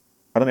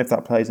 I don't know if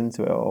that plays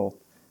into it at all.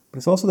 But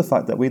it's also the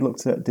fact that we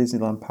looked at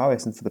Disneyland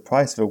Paris, and for the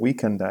price of a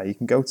weekend there, you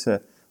can go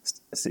to,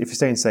 if you're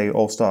staying, say,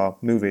 All-Star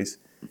Movies,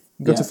 you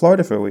can go to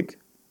Florida for a week.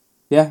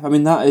 Yeah, I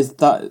mean, I think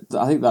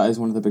that is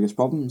one of the biggest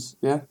problems,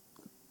 yeah.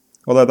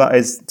 Although that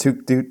is two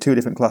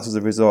different classes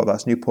of resort.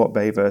 That's Newport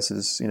Bay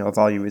versus a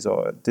value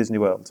resort at Disney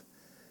World.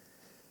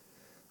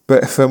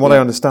 But from what I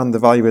understand, the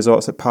value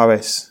resorts at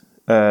Paris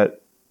are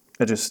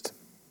just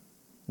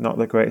not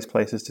the greatest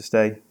places to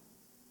stay.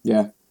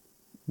 Yeah.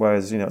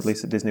 Whereas at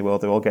least at Disney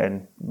World, they're all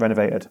getting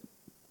renovated.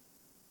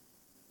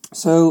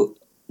 So,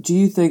 do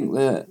you think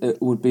that it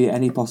would be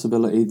any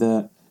possibility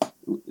that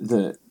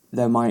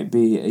there might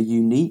be a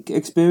unique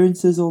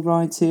experiences or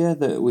rides here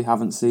that we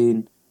haven't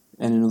seen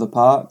in another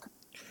park?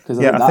 Because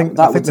I think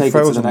that would take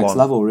it to the next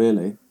level,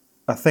 really.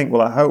 I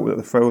hope that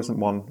the Frozen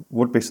one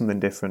would be something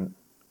different.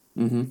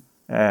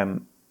 Mm-hmm.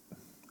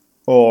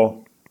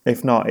 Or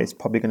if not, it's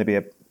probably going to be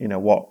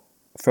what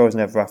Frozen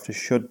Ever After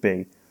should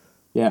be.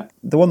 Yeah.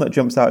 The one that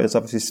jumps out is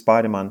obviously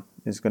Spider-Man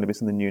is going to be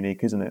something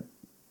unique, isn't it?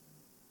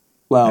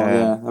 Well,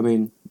 yeah. I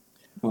mean,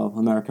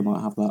 America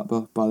might have that,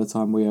 but by the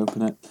time we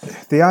open it,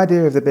 the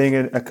idea of there being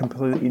a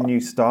completely new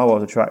Star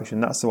Wars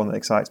attraction—that's the one that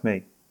excites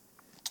me.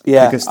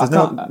 Yeah, because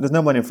there's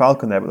no Millennium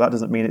Falcon there, but that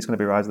doesn't mean it's going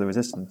to be Rise of the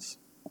Resistance.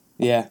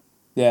 Yeah.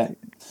 It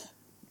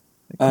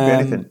could be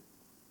anything.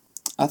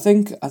 I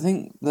think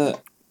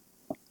that.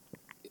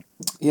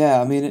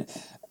 Yeah, I mean,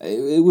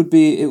 it would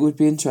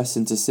be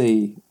interesting to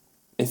see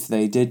if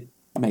they did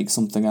make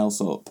something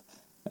else up,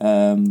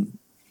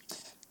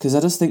 because I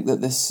just think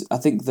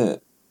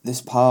that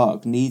this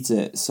park needs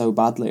it so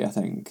badly. I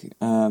think,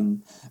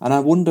 and I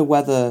wonder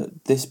whether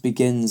this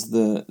begins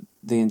the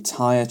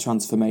entire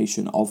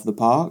transformation of the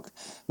park.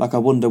 Like, I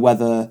wonder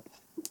whether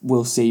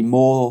we'll see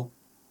more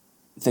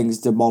things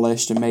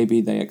demolished and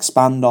maybe they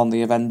expand on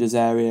the Avengers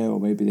area, or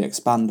maybe they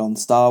expand on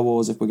Star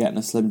Wars if we're getting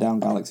a slimmed down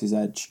Galaxy's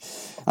Edge.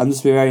 I'm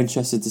just very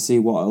interested to see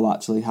what will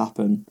actually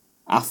happen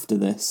after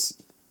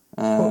this.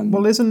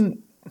 Well,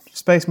 isn't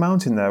Space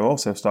Mountain there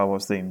also Star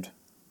Wars themed?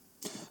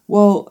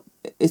 Well,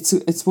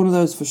 it's one of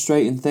those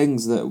frustrating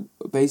things that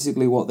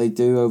basically what they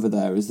do over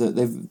there is that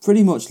they've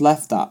pretty much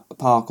left that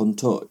park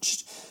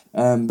untouched.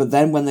 But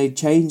then when they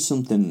change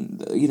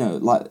something,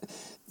 like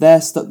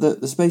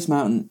the Space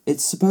Mountain,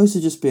 it's supposed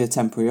to just be a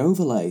temporary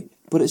overlay,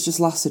 but it's just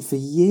lasted for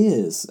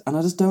years, and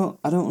I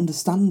don't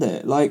understand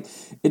it. Like,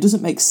 it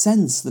doesn't make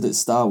sense that it's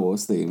Star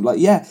Wars themed. Like,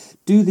 yeah,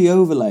 do the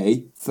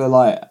overlay for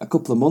like a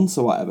couple of months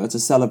or whatever to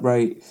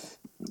celebrate,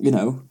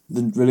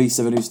 the release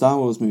of a new Star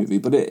Wars movie,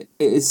 but it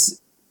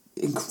is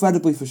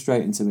incredibly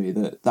frustrating to me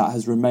that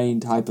has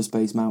remained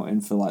Hyperspace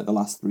Mountain for like the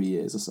last 3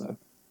 years or so.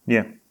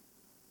 Yeah.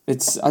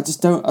 I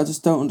just don't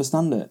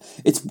understand it.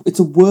 It's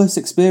a worse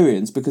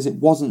experience because it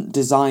wasn't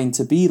designed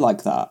to be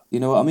like that. You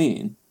know what I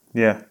mean?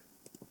 Yeah.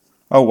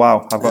 Oh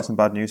wow, I've got some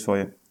bad news for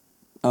you.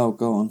 Oh,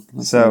 go on.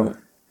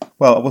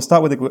 Well, we'll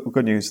start with the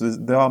good news.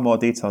 There are more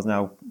details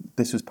now.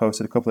 This was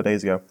posted a couple of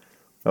days ago.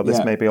 Well,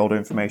 this may be older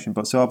information,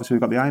 but so obviously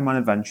we've got the Iron Man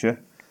Adventure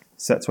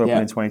set to open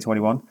in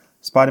 2021.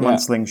 Spider-Man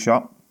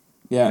Slingshot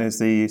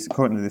is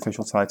currently the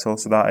official title.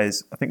 So that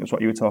is, I think that's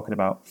what you were talking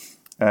about.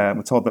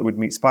 we're told that we'd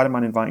meet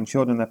Spider-Man inviting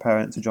children and their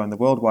parents to join the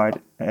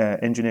Worldwide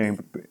Engineering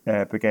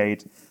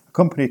Brigade, a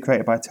company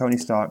created by Tony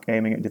Stark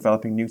aiming at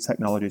developing new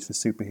technologies for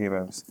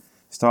superheroes,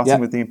 starting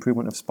with the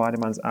improvement of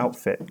Spider-Man's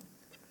outfit.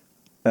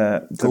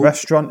 The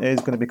restaurant is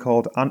going to be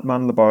called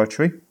Ant-Man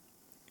Laboratory.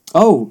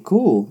 Oh,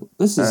 cool.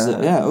 This is,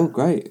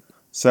 great.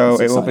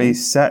 So it will be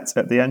set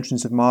at the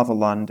entrance of Marvel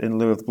Land in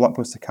lieu of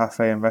Blockbuster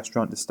Cafe and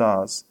Restaurant de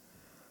Stars.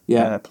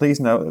 Yeah. Please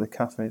note that the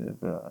Cafe...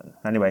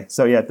 anyway,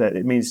 so yeah,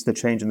 it means the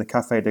change in the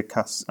Cafe de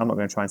Cas... I'm not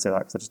going to try and say that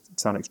because I just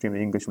sound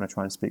extremely English when I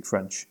try and speak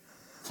French.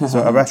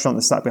 So a restaurant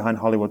that's sat behind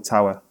Hollywood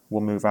Tower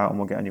will move out and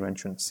we'll get a new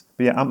entrance.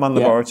 But yeah, Ant-Man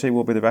Laboratory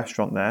will be the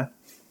restaurant there.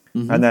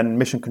 Mm-hmm. And then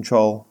Mission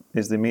Control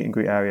is the meet and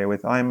greet area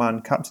with Iron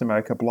Man, Captain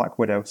America, Black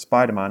Widow,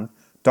 Spider-Man,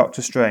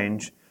 Doctor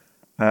Strange,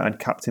 and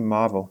Captain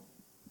Marvel.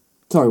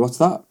 Sorry, what's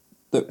that?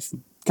 The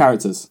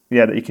characters?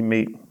 Yeah, that you can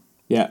meet.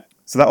 Yeah.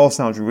 So that all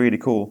sounds really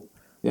cool.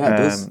 Yeah, it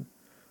does.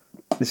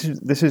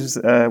 This is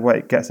where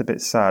it gets a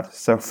bit sad.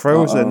 So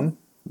Frozen...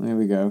 There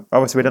we go.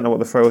 Obviously, we don't know what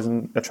the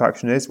Frozen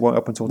attraction is. Won't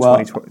open until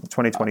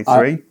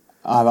 2023.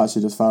 I've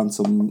actually just found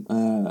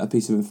a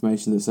piece of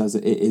information that says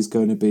it is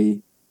going to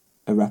be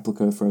a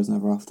replica of Frozen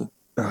Ever After.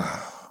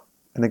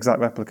 An exact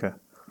replica?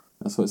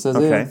 That's what it says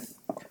here.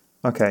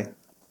 Okay.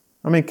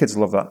 I mean, kids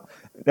love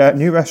that.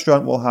 New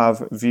restaurant will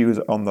have views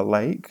on the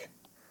lake.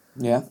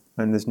 Yeah.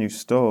 And there's new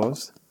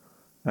stores.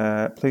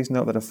 Please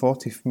note that a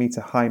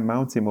 40-metre high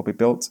mountain will be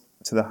built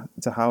to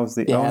house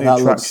the only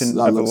attraction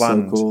of the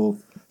land. So cool.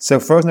 So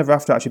Frozen Ever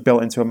After actually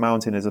built into a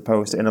mountain as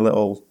opposed to in a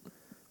little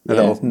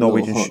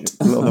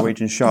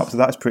Norwegian shop. So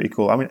that's pretty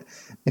cool. I mean,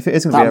 if it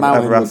is going to be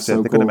Ever After,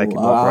 they're going to make it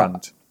more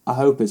grand. I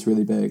hope it's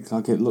really big.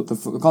 Like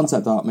the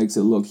concept art makes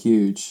it look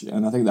huge,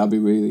 and I think that'd be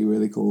really,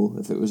 really cool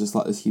if it was just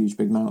like this huge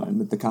big mountain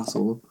with the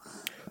castle.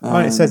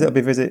 It says it'll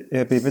be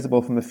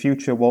visible from the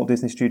future Walt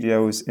Disney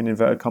Studios in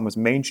inverted commas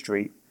Main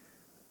Street.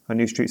 A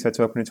new street set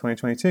to open in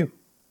 2022.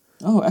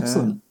 Oh,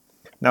 excellent!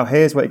 Now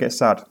here's where it gets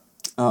sad.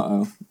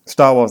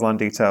 Star Wars Land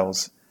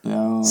details.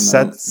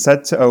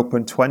 Said to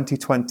open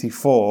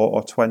 2024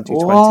 or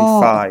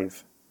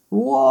 2025.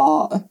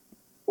 What?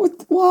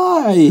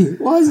 Why?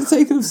 Why is it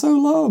taking them so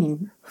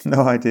long?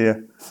 No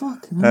idea.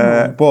 Fuck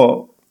no.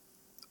 But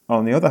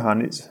on the other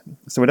hand,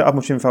 so we don't have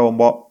much info on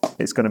what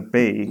it's going to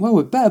be. Well,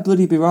 we better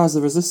bloody be Rise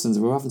of the Resistance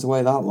if we're having to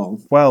wait that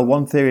long. Well,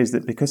 one theory is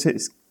that because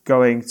it's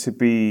going to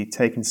be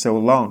taking so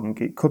long,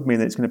 it could mean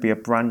that it's going to be a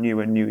brand new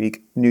and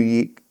unique.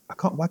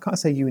 Why can't I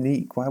say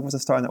unique? Why was I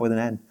starting that with an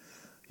N?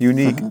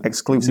 Unique,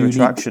 exclusive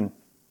attraction.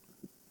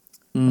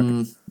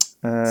 Seems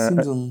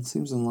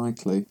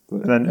unlikely.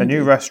 But then a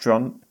new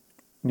restaurant,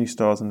 new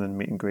stores, and then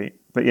meet and greet.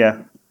 But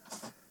yeah,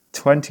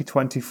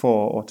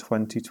 2024 or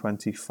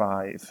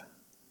 2025.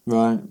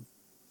 Right.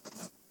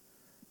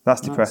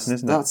 That's depressing,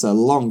 isn't it? That's a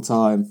long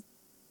time.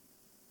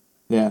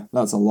 Yeah,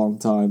 that's a long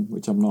time,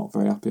 which I'm not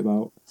very happy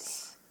about.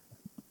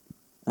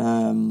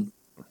 And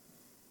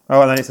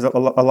then it says a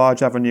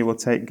large avenue will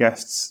take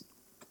guests.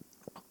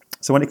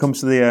 So when it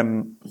comes to the...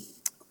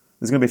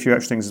 there's going to be a few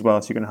extra things as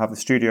well. So you're going to have the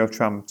studio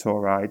tram tour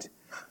ride.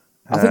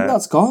 I think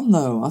that's gone,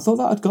 though. I thought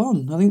that had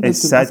gone. I think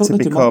it's said to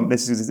become...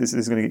 This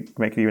is going to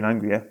make you even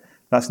angrier.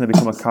 That's going to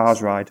become a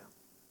Cars ride.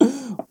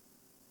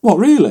 What,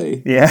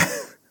 really? Yeah.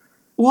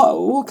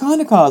 What kind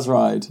of Cars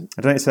ride?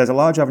 I don't know. It says a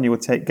large avenue will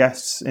take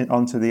guests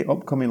onto the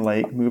upcoming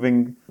lake,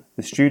 moving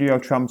the studio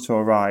tram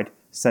tour ride,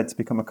 said to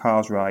become a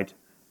Cars ride.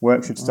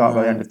 Work should start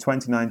by the end of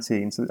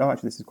 2019. So,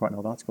 actually, this is quite an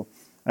old article.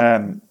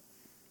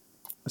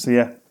 So,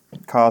 yeah,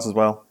 Cars as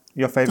well.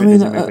 Your favourite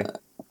Disney movie?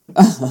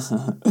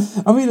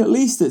 I mean, at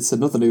least it's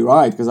another new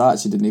ride, because I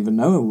actually didn't even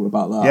know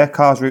about that. Yeah,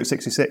 Cars Route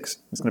 66,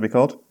 it's going to be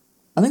called.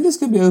 I think it's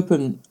going to be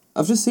open...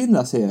 I've just seen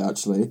that here,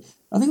 actually.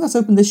 I think that's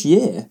open this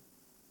year.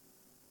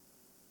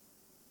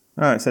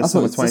 Oh, it says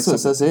summer 2020. That's what it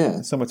says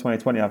here. Summer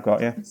 2020 I've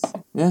got, yeah.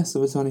 Yeah,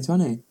 summer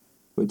 2020,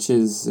 which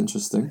is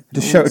interesting.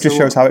 It just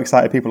shows how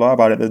excited people are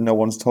about it. There's no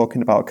one's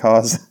talking about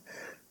Cars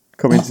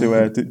coming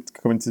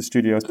to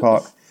Studios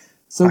Park.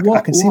 So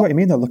I can see what you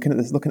mean though. Looking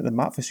at the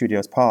map for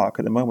Studios Park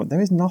at the moment,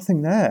 there is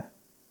nothing there.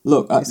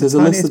 Look, there's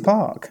a list of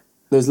park.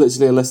 There's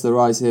literally a list of the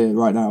rides here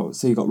right now.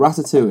 So you've got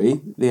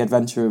Ratatouille, The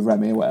Adventure of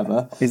Remy, or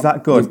whatever. Is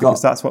that good?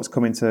 Because that's what's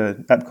coming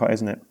to Epcot,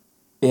 isn't it?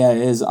 Yeah,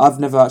 it is. I've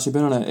never actually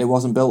been on it. It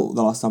wasn't built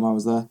the last time I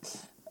was there.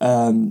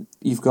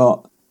 You've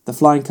got the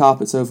flying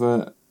carpets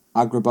over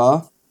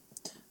Agrabah.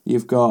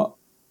 You've got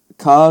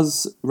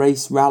Cars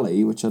Race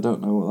Rally, which I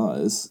don't know what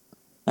that is.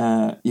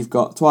 You've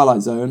got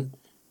Twilight Zone.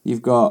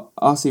 You've got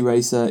RC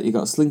Racer. You've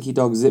got Slinky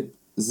Dog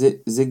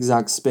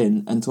Zigzag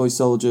Spin and Toy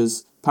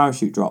Soldiers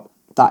Parachute Drop.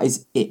 That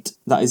is it.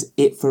 That is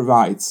it for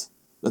rides.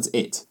 That's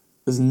it.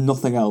 There's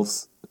nothing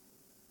else.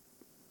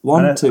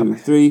 1, 2,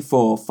 3,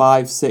 4,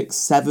 5, 6,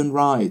 7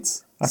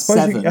 rides. I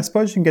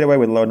suppose you can get away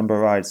with a low number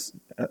of rides.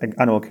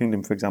 Animal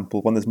Kingdom, for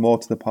example, when there's more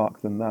to the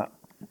park than that.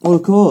 Well,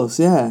 of course,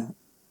 yeah.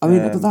 I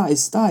mean, but that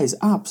is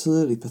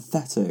absolutely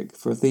pathetic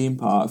for a theme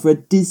park, for a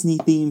Disney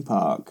theme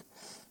park.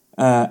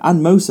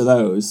 And most of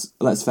those,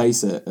 let's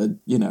face it, are,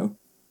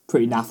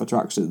 pretty naff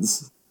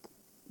attractions.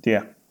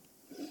 Yeah.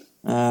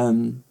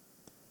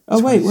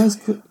 Wait, where's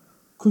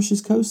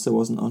Crush's Coaster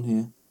wasn't on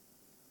here.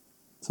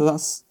 So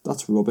that's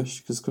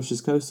rubbish, because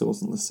Crush's Coaster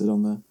wasn't listed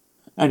on there.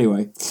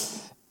 Anyway,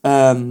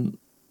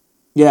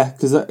 yeah,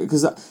 because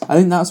I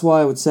think that's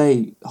why I would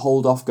say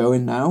hold off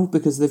going now,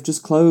 because they've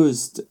just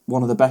closed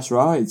one of the best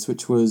rides,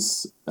 which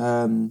was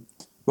Rock and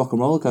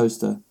Roller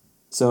Coaster.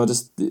 So I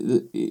just,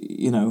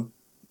 you know,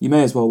 you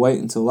may as well wait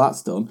until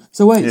that's done.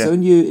 So wait, so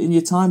in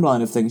your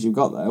timeline of things you've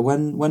got there,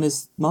 when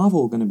is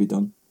Marvel going to be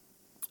done?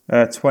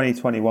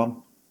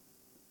 2021.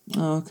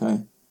 Oh,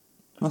 okay.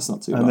 That's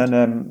not too bad. And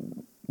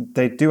then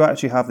they do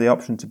actually have the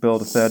option to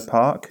build a third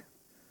park.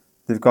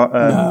 They've got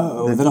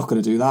no, they're not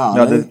going to do that.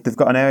 No, they've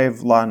got an area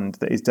of land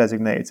that is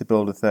designated to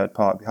build a third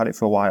park. They had it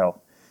for a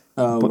while.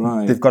 Oh, but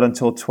right. They've got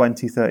until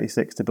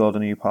 2036 to build a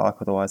new park,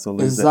 otherwise they'll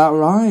lose it.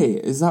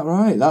 Is that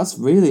right? That's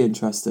really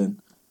interesting.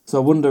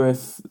 So I wonder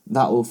if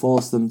that will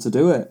force them to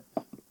do it,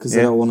 because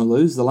they don't want to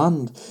lose the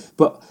land.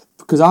 But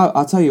because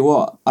I tell you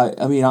what,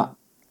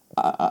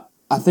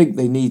 I think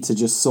they need to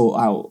just sort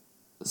out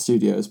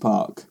Studios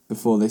Park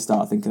before they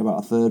start thinking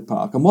about a third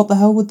park. And what the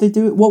hell would they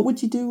do? What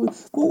would you do?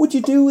 What would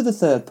you do with a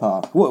third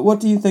park? What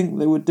do you think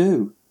they would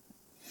do?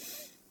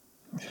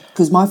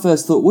 Because my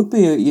first thought would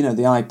be,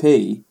 the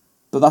IP,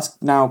 but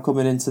that's now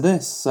coming into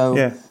this.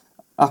 So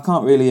I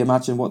can't really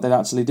imagine what they'd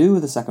actually do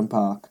with a second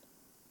park.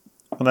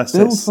 Unless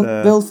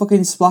build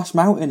fucking Splash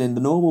Mountain in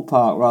the normal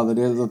park rather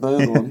than the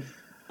third one.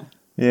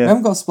 Yeah. We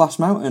haven't got Splash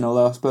Mountain,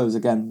 although I suppose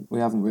again we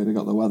haven't really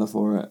got the weather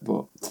for it.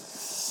 But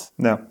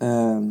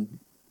no.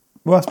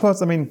 Well, I suppose,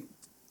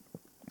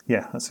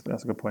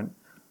 that's a good point.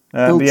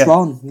 Build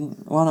Tron.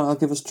 Why not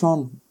give us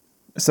Tron?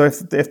 So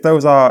if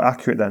those are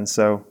accurate then,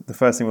 so the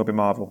first thing will be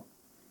Marvel.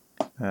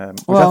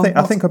 Which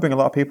I think could bring a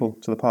lot of people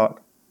to the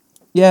park.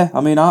 Yeah,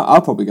 I mean,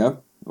 I'll probably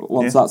go.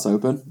 Once that's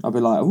open, I'll be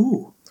like,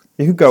 ooh.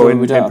 You could go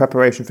in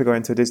preparation for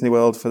going to Disney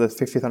World for the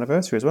 50th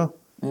anniversary as well.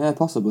 Yeah,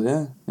 possibly,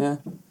 yeah.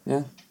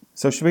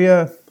 So should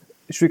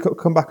we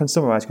come back and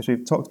summarise, because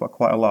we've talked about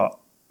quite a lot.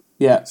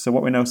 Yeah. So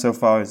what we know so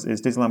far is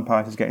Disneyland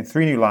Paris is getting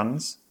 3 new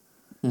lands.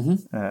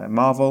 Mm-hmm.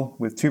 Marvel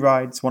with 2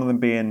 rides, one of them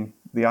being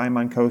the Iron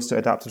Man coaster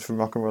adapted from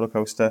Rock and Roller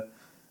Coaster,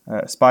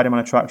 Spider-Man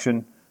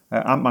attraction,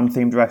 Ant-Man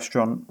themed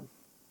restaurant,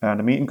 and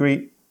a meet and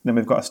greet. Then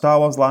we've got a Star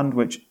Wars land,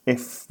 which,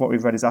 if what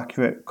we've read is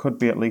accurate, could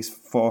be at least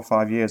 4 or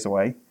 5 years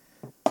away.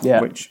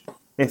 Yeah. Which,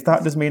 if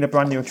that does mean a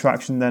brand new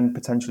attraction, then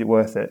potentially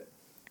worth it.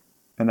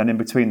 And then in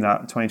between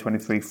that,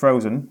 2023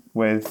 Frozen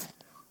with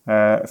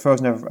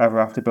Frozen Ever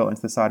After built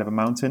into the side of a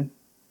mountain,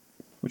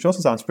 which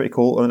also sounds pretty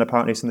cool, and then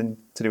apparently something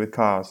to do with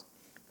cars.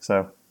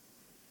 So,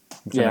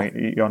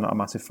 you're not a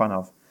massive fan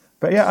of.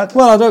 But yeah, I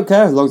don't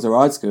care as long as the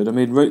ride's good. I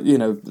mean,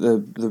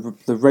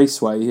 the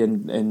raceway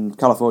in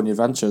California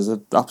Adventure is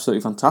an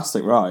absolutely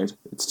fantastic ride.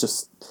 It's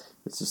just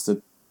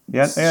a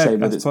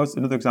shame. I suppose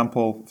another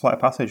example, Flight of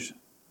Passage,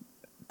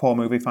 poor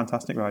movie,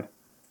 fantastic ride.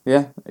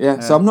 Yeah.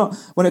 So I'm not.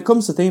 When it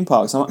comes to theme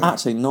parks, I'm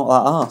actually not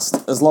that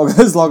arsed as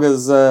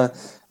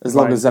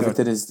long as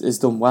everything is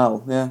done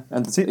well. Yeah,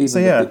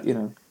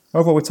 and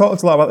Overall, we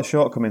talked a lot about the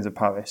shortcomings of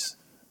Paris,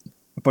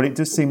 but it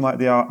does seem like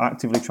they are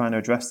actively trying to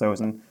address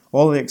those, and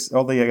all the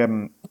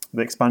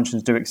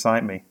expansions do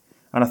excite me.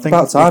 And I think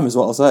about time is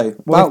what I'll say.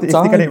 Well, if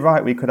they get it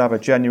right, we could have a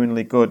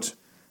genuinely good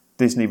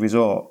Disney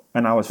resort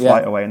an hour's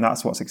flight away, and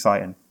that's what's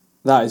exciting.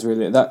 That is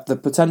really the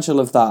potential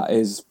of that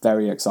is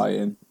very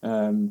exciting.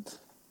 And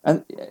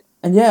I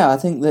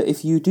think that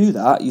if you do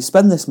that, you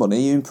spend this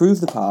money, you improve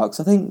the parks.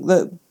 I think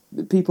that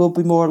people would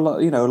be more,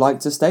 like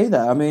to stay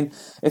there. I mean,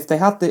 if they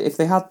had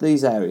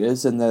these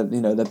areas and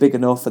they're big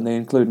enough and they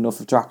include enough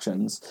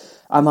attractions,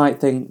 I might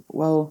think,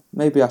 well,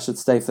 maybe I should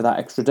stay for that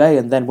extra day.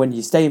 And then when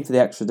you're staying for the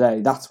extra day,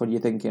 that's when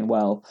you're thinking,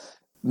 well,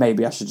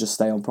 maybe I should just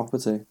stay on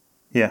property.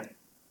 Yeah.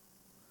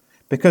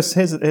 Because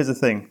here's the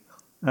thing.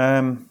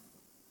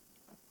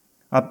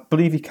 I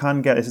believe you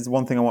can get, this is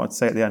one thing I wanted to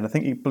say at the end,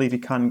 I believe you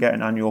can get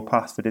an annual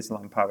pass for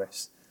Disneyland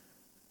Paris.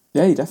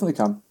 Yeah, you definitely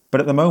can.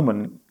 But at the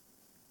moment,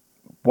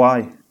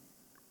 why?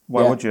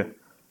 Why would you?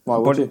 Why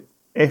would you?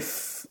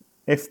 If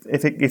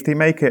they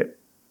make it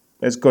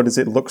as good as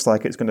it looks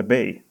like it's going to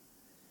be,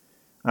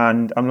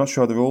 and I'm not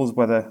sure the rules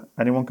whether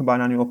anyone can buy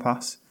an annual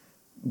pass,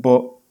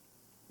 but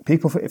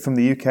people from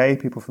the UK,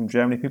 people from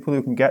Germany, people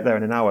who can get there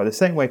in an hour, the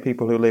same way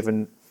people who live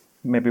in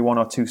maybe 1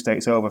 or 2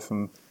 states over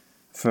from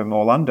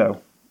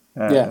Orlando,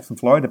 from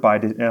Florida buy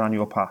an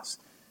annual pass,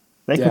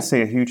 they could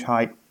see a huge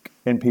hike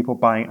in people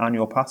buying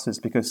annual passes,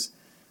 because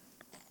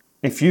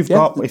the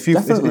example I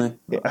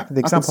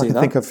can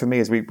think of for me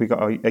is we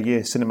got a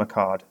year cinema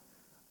card.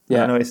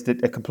 Yeah. I know it's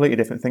a completely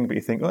different thing, but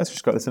you think, let's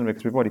just go to the cinema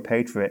because we've already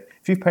paid for it.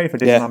 If you've paid for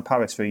Disneyland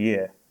Paris for a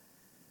year,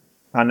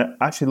 and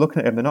actually looking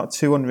at them, they're not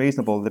too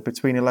unreasonable. They're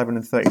between 11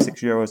 and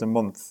 36 euros a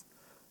month.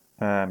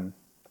 How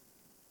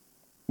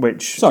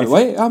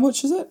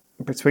much is it?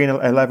 Between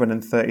 11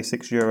 and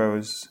 36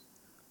 euros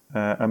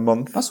a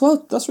month.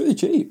 That's really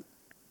cheap.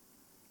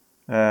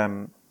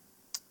 That's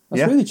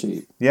really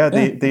cheap. Yeah,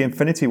 the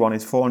Infinity one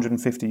is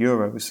 450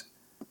 euros.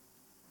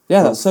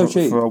 Yeah, that's so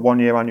cheap. For a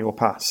 1-year annual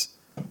pass.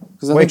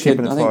 Way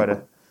cheaper than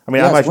Florida. I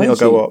mean, I imagine it'll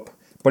go up.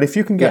 But if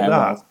you can get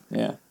that,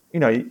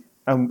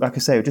 And like I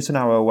say, just an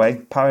hour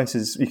away.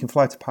 You can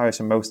fly to Paris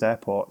from most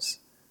airports.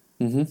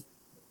 Mm-hmm.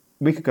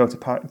 We could go to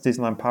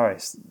Disneyland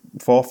Paris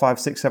 4, 5,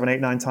 6, 7, 8,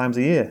 9 times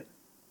a year.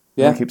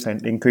 Yeah. We keep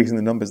saying increasing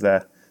the numbers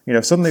there.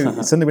 Suddenly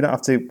we don't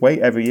have to wait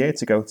every year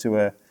to go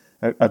to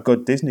a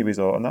good Disney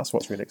resort, and that's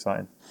what's really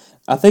exciting.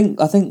 I think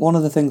one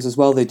of the things as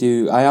well they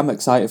do, I am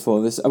excited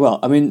for this. Well,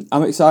 I mean,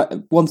 I'm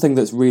excited. One thing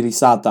that's really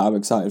sad that I'm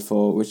excited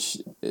for, which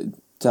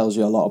tells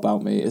you a lot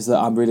about me, is that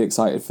I'm really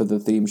excited for the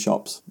theme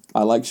shops.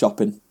 I like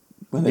shopping.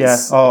 I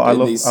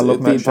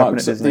love merch shopping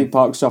at Disney. Theme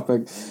park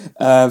shopping. So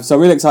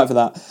I'm really excited for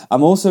that.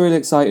 I'm also really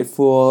excited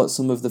for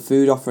some of the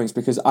food offerings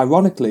because,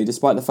 ironically,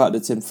 despite the fact that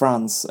it's in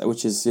France,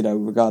 which is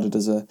regarded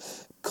as a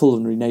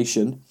culinary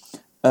nation,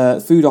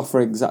 food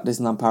offerings at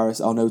Disneyland Paris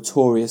are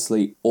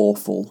notoriously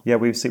awful. Yeah,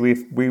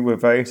 we were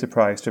very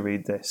surprised to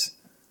read this.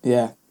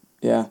 Yeah.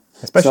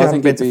 Especially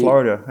having been to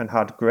Florida and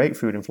had great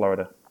food in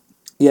Florida.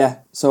 Yeah,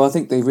 so I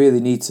think they really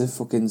need to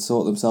fucking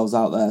sort themselves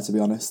out there, to be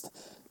honest.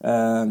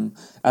 And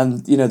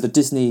the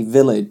Disney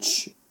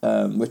Village,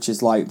 which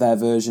is like their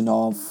version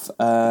of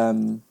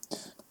Downtown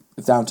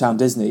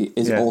Disney,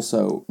 is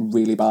also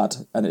really bad,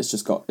 and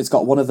it's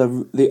got one of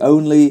the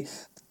only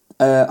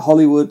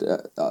Hollywood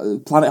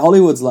Planet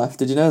Hollywoods left.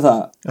 Did you know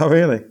that? Oh,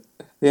 really?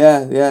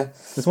 Yeah.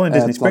 There's one in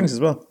Disney Springs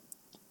as well.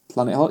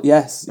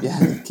 Yes,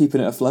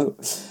 keeping it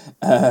afloat.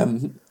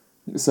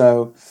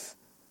 So,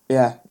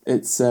 yeah,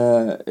 it's.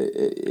 I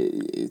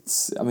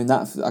mean,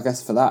 that I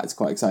guess for that it's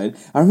quite exciting.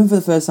 I remember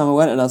the first time I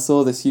went and I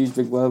saw this huge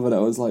big word, but I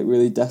was like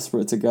really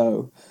desperate to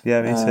go.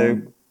 Yeah, me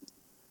too.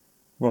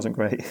 Wasn't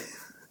great.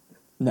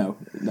 No.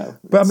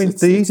 But I mean,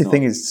 the easy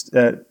thing is,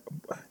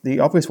 the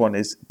obvious one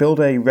is build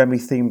a Remy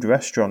themed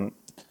restaurant.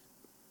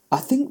 I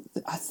think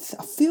I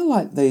feel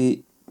like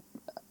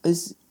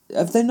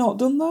have they not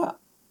done that?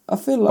 I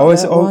feel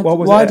like.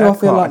 Why do I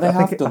feel like they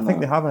have done that? I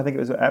think they have. I think it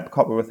was at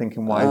Epcot. We were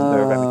thinking, why isn't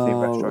there a Remy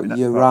themed restaurant?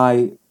 You're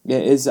right.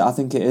 It is. I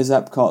think it is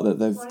Epcot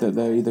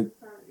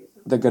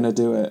they're going to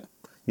do it.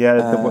 Yeah,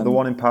 the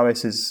one in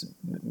Paris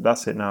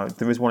that's it now.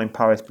 There is one in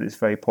Paris, but it's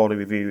very poorly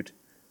reviewed.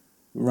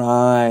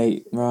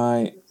 Right.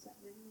 Like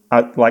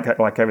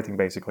everything,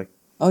 basically.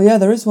 Oh yeah,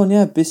 there is one.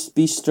 Yeah,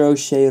 Bistro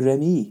Chez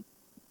Remy.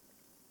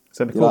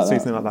 So it'd be cool to see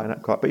something like that in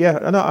Epcot. But yeah,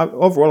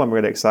 overall, I'm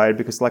really excited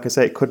because, like I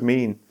say, it could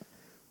mean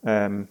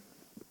having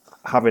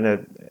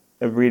a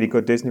really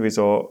good Disney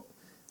resort.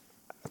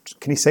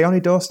 Can you say on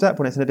your doorstep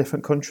when it's in a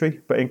different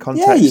country? But in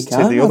context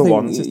to the other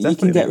ones, it's definitely you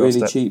can get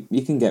really cheap.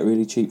 You can get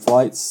really cheap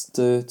flights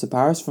to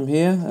Paris from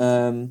here.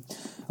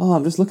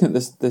 I'm just looking at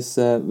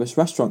this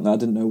restaurant that I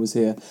didn't know was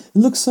here. It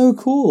looks so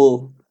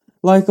cool.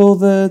 Like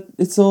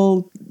it's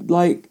all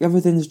like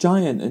everything's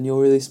giant and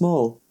you're really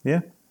small.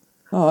 Yeah.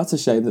 Oh, that's a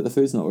shame that the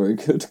food's not very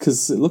good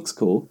because it looks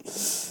cool.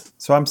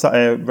 So I'm sat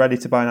here ready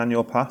to buy an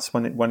annual pass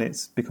when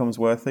it becomes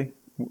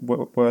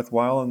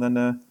worthwhile, and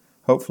then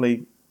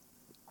hopefully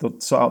they'll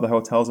sort out the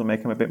hotels and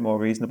make them a bit more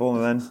reasonable,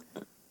 and then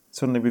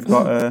suddenly we've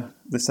got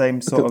the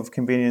same sort of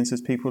convenience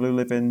as people who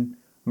live in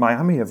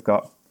Miami have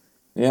got.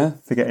 Yeah.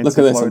 For getting to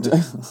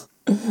Florida.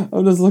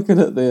 I'm just looking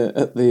at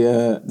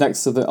the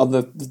next to on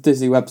the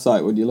Disney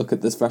website. When you look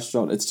at this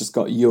restaurant, it's just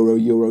got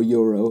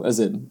euro, as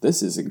in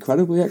this is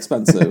incredibly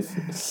expensive.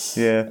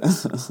 Yeah,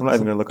 I'm not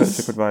even going to look at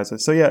TripAdvisor.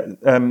 So yeah,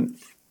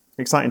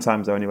 exciting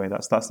times though. Anyway,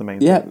 that's the main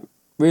thing. Yeah,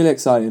 really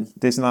exciting.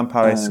 Disneyland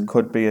Paris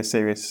could be a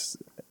serious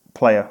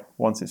player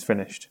once it's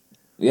finished.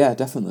 Yeah,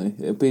 definitely.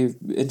 It'd be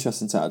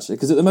interesting to actually,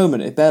 because at the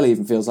moment it barely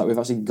even feels like we've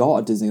actually got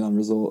a Disneyland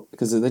resort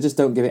because they just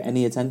don't give it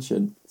any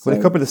attention. So. Well,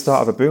 it could be the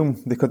start of a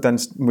boom. They could then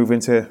move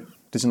into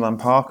Disneyland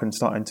Park and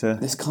start into...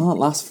 This can't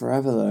last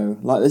forever though.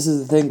 Like, this is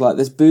the thing, like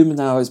this boom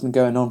now has been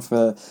going on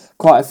for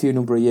quite a few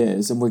number of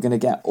years, and we're going to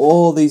get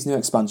all these new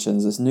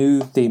expansions, this new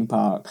theme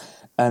park,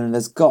 and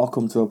there's got to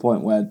come to a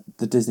point where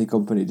the Disney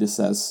company just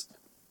says,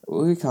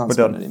 we can't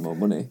spend any more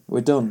money.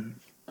 We're done.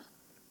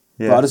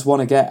 Yeah. But I just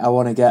want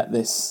to get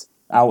this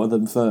out of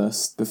them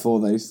first before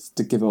they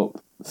to give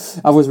up.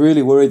 I was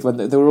really worried when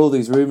there were all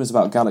these rumours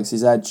about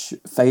Galaxy's Edge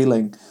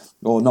failing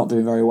or not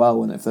doing very well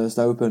when it first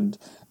opened,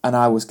 and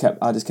I just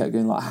kept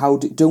going like,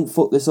 don't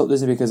fuck this up,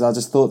 Disney, because I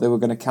just thought they were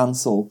going to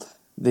cancel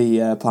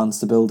the plans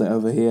to build it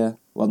over here.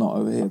 Well, not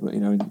over here, but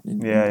in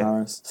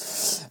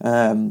Paris.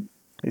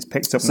 It's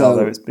picked up now,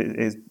 though.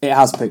 It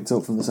has picked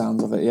up from the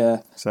sounds of it.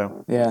 Yeah.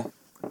 So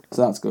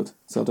that's good.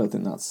 So I don't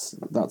think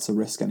that's a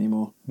risk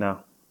anymore.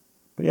 No,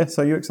 but yeah.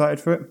 So you excited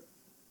for it?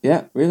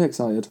 Yeah, really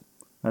excited.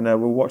 And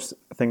we'll watch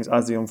things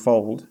as they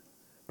unfold.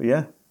 But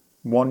yeah,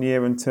 1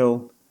 year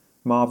until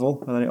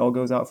Marvel, and then it all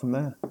goes out from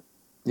there.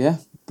 Yeah,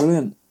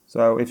 brilliant.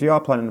 So if you are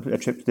planning a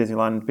trip to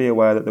Disneyland, be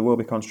aware that there will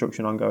be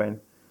construction ongoing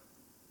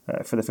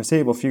for the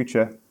foreseeable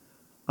future,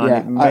 and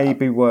it may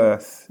be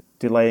worth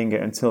delaying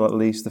it until at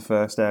least the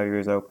first area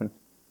is open.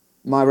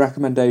 My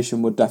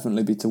recommendation would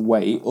definitely be to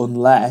wait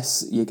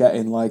unless you're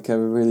getting like a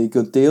really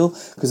good deal,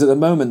 because at the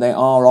moment they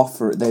are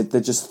offering,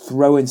 they're just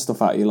throwing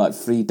stuff at you like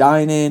free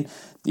dining,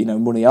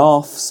 money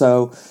off.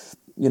 So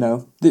I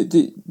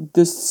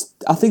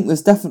think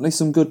there's definitely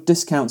some good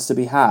discounts to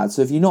be had.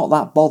 So if you're not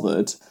that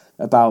bothered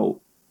about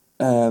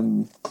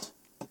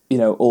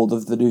all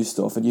of the new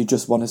stuff, and you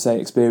just want to say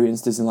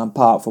experience Disneyland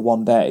Park for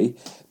one day,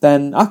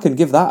 then I can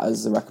give that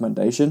as a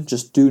recommendation.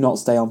 Just do not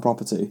stay on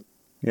property.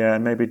 Yeah,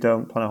 and maybe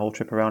don't plan a whole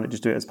trip around it.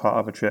 Just do it as part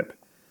of a trip.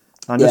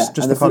 And just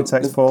the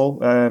context, Paul.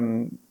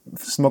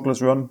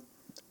 Smuggler's Run,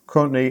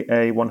 currently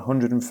a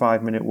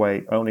 105-minute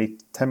wait, only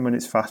 10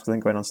 minutes faster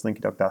than going on Slinky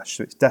Dog Dash.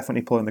 So it's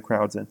definitely pulling the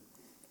crowds in.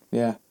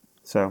 Yeah.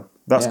 So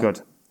that's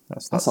good.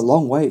 That's a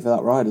long wait for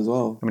that ride as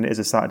well. I mean, it is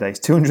a Saturday. It's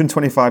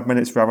 225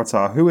 minutes for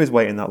Avatar. Who is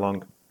waiting that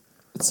long?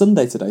 It's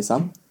Sunday today,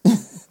 Sam.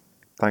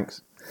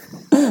 Thanks.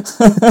 I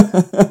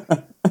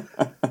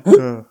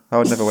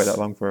would never wait that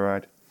long for a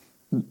ride.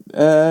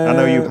 I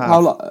know you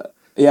have.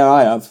 Yeah,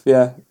 I have.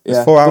 Yeah.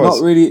 It's 4 hours.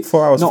 Not really.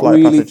 4 hours not flight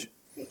really, passage.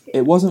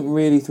 It wasn't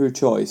really through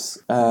choice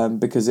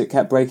because it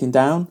kept breaking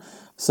down.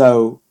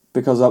 So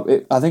because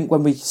I think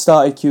when we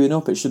started queuing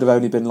up, it should have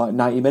only been like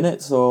 90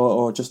 minutes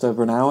or just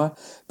over an hour.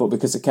 But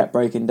because it kept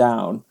breaking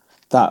down,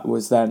 that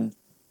was then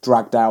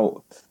dragged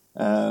out.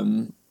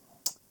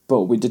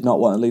 But we did not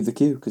want to leave the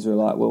queue because we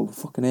were like, well, we're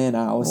fucking here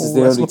now. This is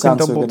the only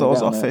chance we're going to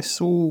get on office.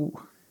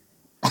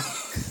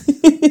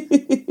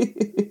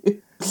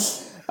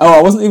 Oh,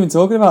 I wasn't even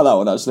talking about that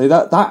one actually.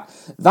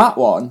 That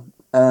one.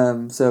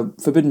 So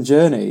Forbidden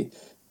Journey.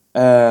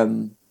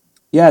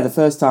 The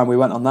first time we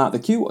went on that, the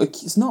queue. It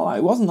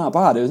wasn't that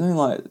bad. It was only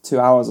like 2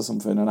 hours or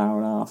something, an hour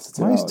and a half to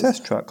 2 hours. Why is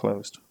Test Track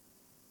closed?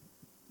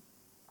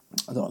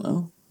 I don't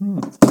know.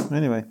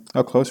 Anyway,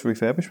 close for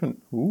refurbishment.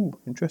 Ooh,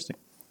 interesting.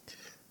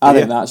 I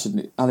think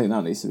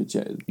that needs to be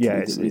checked.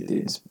 Yeah,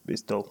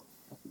 it's dull.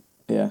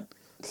 Yeah.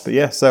 But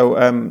yeah, so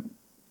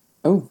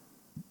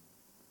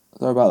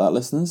sorry about that,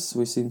 listeners.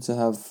 We seem to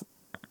have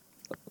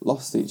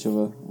lost each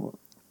other.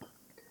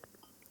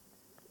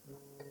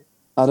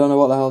 I don't know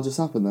what the hell just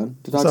happened then.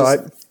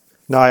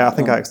 No, I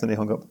think I accidentally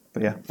hung up.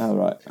 But yeah. Oh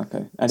right,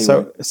 okay.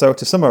 Anyway, so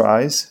to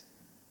summarise,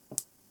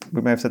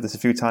 we may have said this a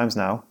few times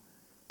now,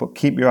 but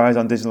keep your eyes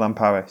on Disneyland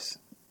Paris.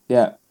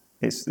 Yeah.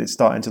 It's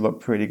starting to look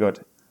pretty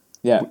good.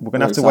 Yeah. We're going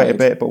to have to wait a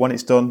bit, but when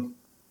it's done,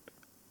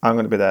 I'm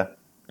going to be there.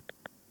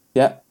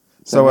 Yeah.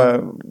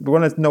 So we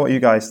want to know what you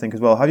guys think as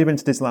well. Have you been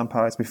to Disneyland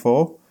Paris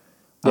before?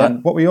 Yeah.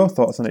 And what were your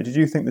thoughts on it? Did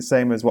you think the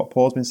same as what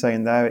Paul's been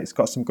saying there? It's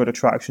got some good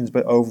attractions,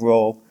 but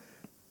overall,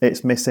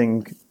 it's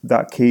missing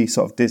that key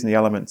sort of Disney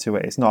element to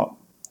it. It's not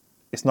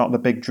the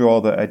big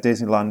draw that a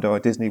Disneyland or a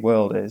Disney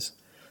World is.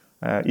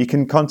 You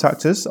can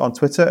contact us on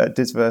Twitter at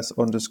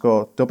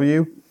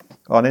Disverse_W,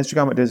 on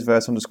Instagram at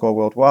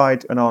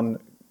Disverse_worldwide, and on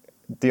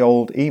the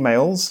old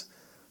emails,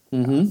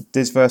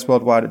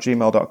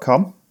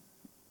 disverseworldwide@gmail.com.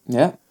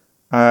 Yeah.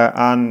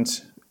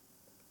 And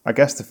I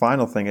guess the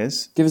final thing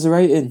is... Give us a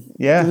rating.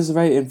 Yeah. Give us a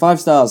rating. 5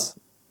 stars.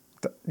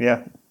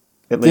 Yeah.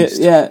 At least.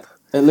 Yeah.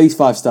 At least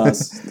 5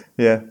 stars.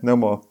 Yeah. No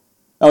more.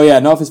 Oh yeah.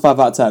 Not if it's 5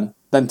 out of 10.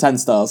 Then 10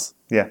 stars.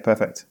 Yeah.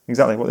 Perfect.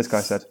 Exactly what this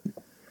guy said.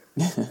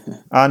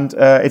 And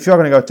if you're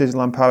going to go to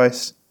Disneyland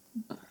Paris,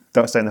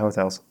 don't stay in the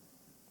hotels.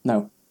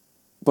 No.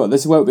 But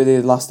this won't be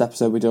the last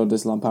episode we do on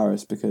Disneyland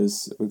Paris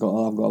because I've got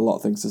a lot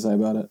of things to say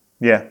about it.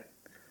 Yeah.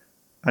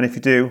 And if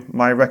you do,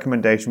 my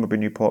recommendation would be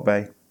Newport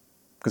Bay,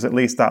 because at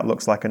least that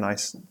looks like a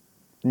nice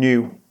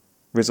new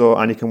resort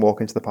and you can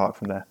walk into the park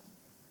from there.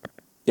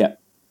 Yeah.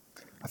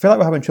 I feel like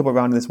we're having trouble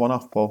rounding this one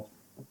off, Paul.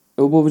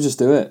 Well, we'll just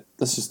do it.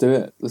 Let's just do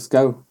it. Let's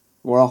go.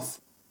 We're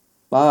off.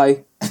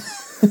 Bye.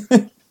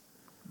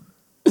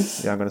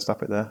 Yeah, I'm going to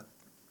stop it there.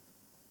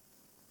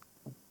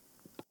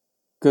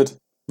 Good.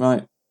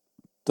 Right.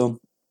 Done.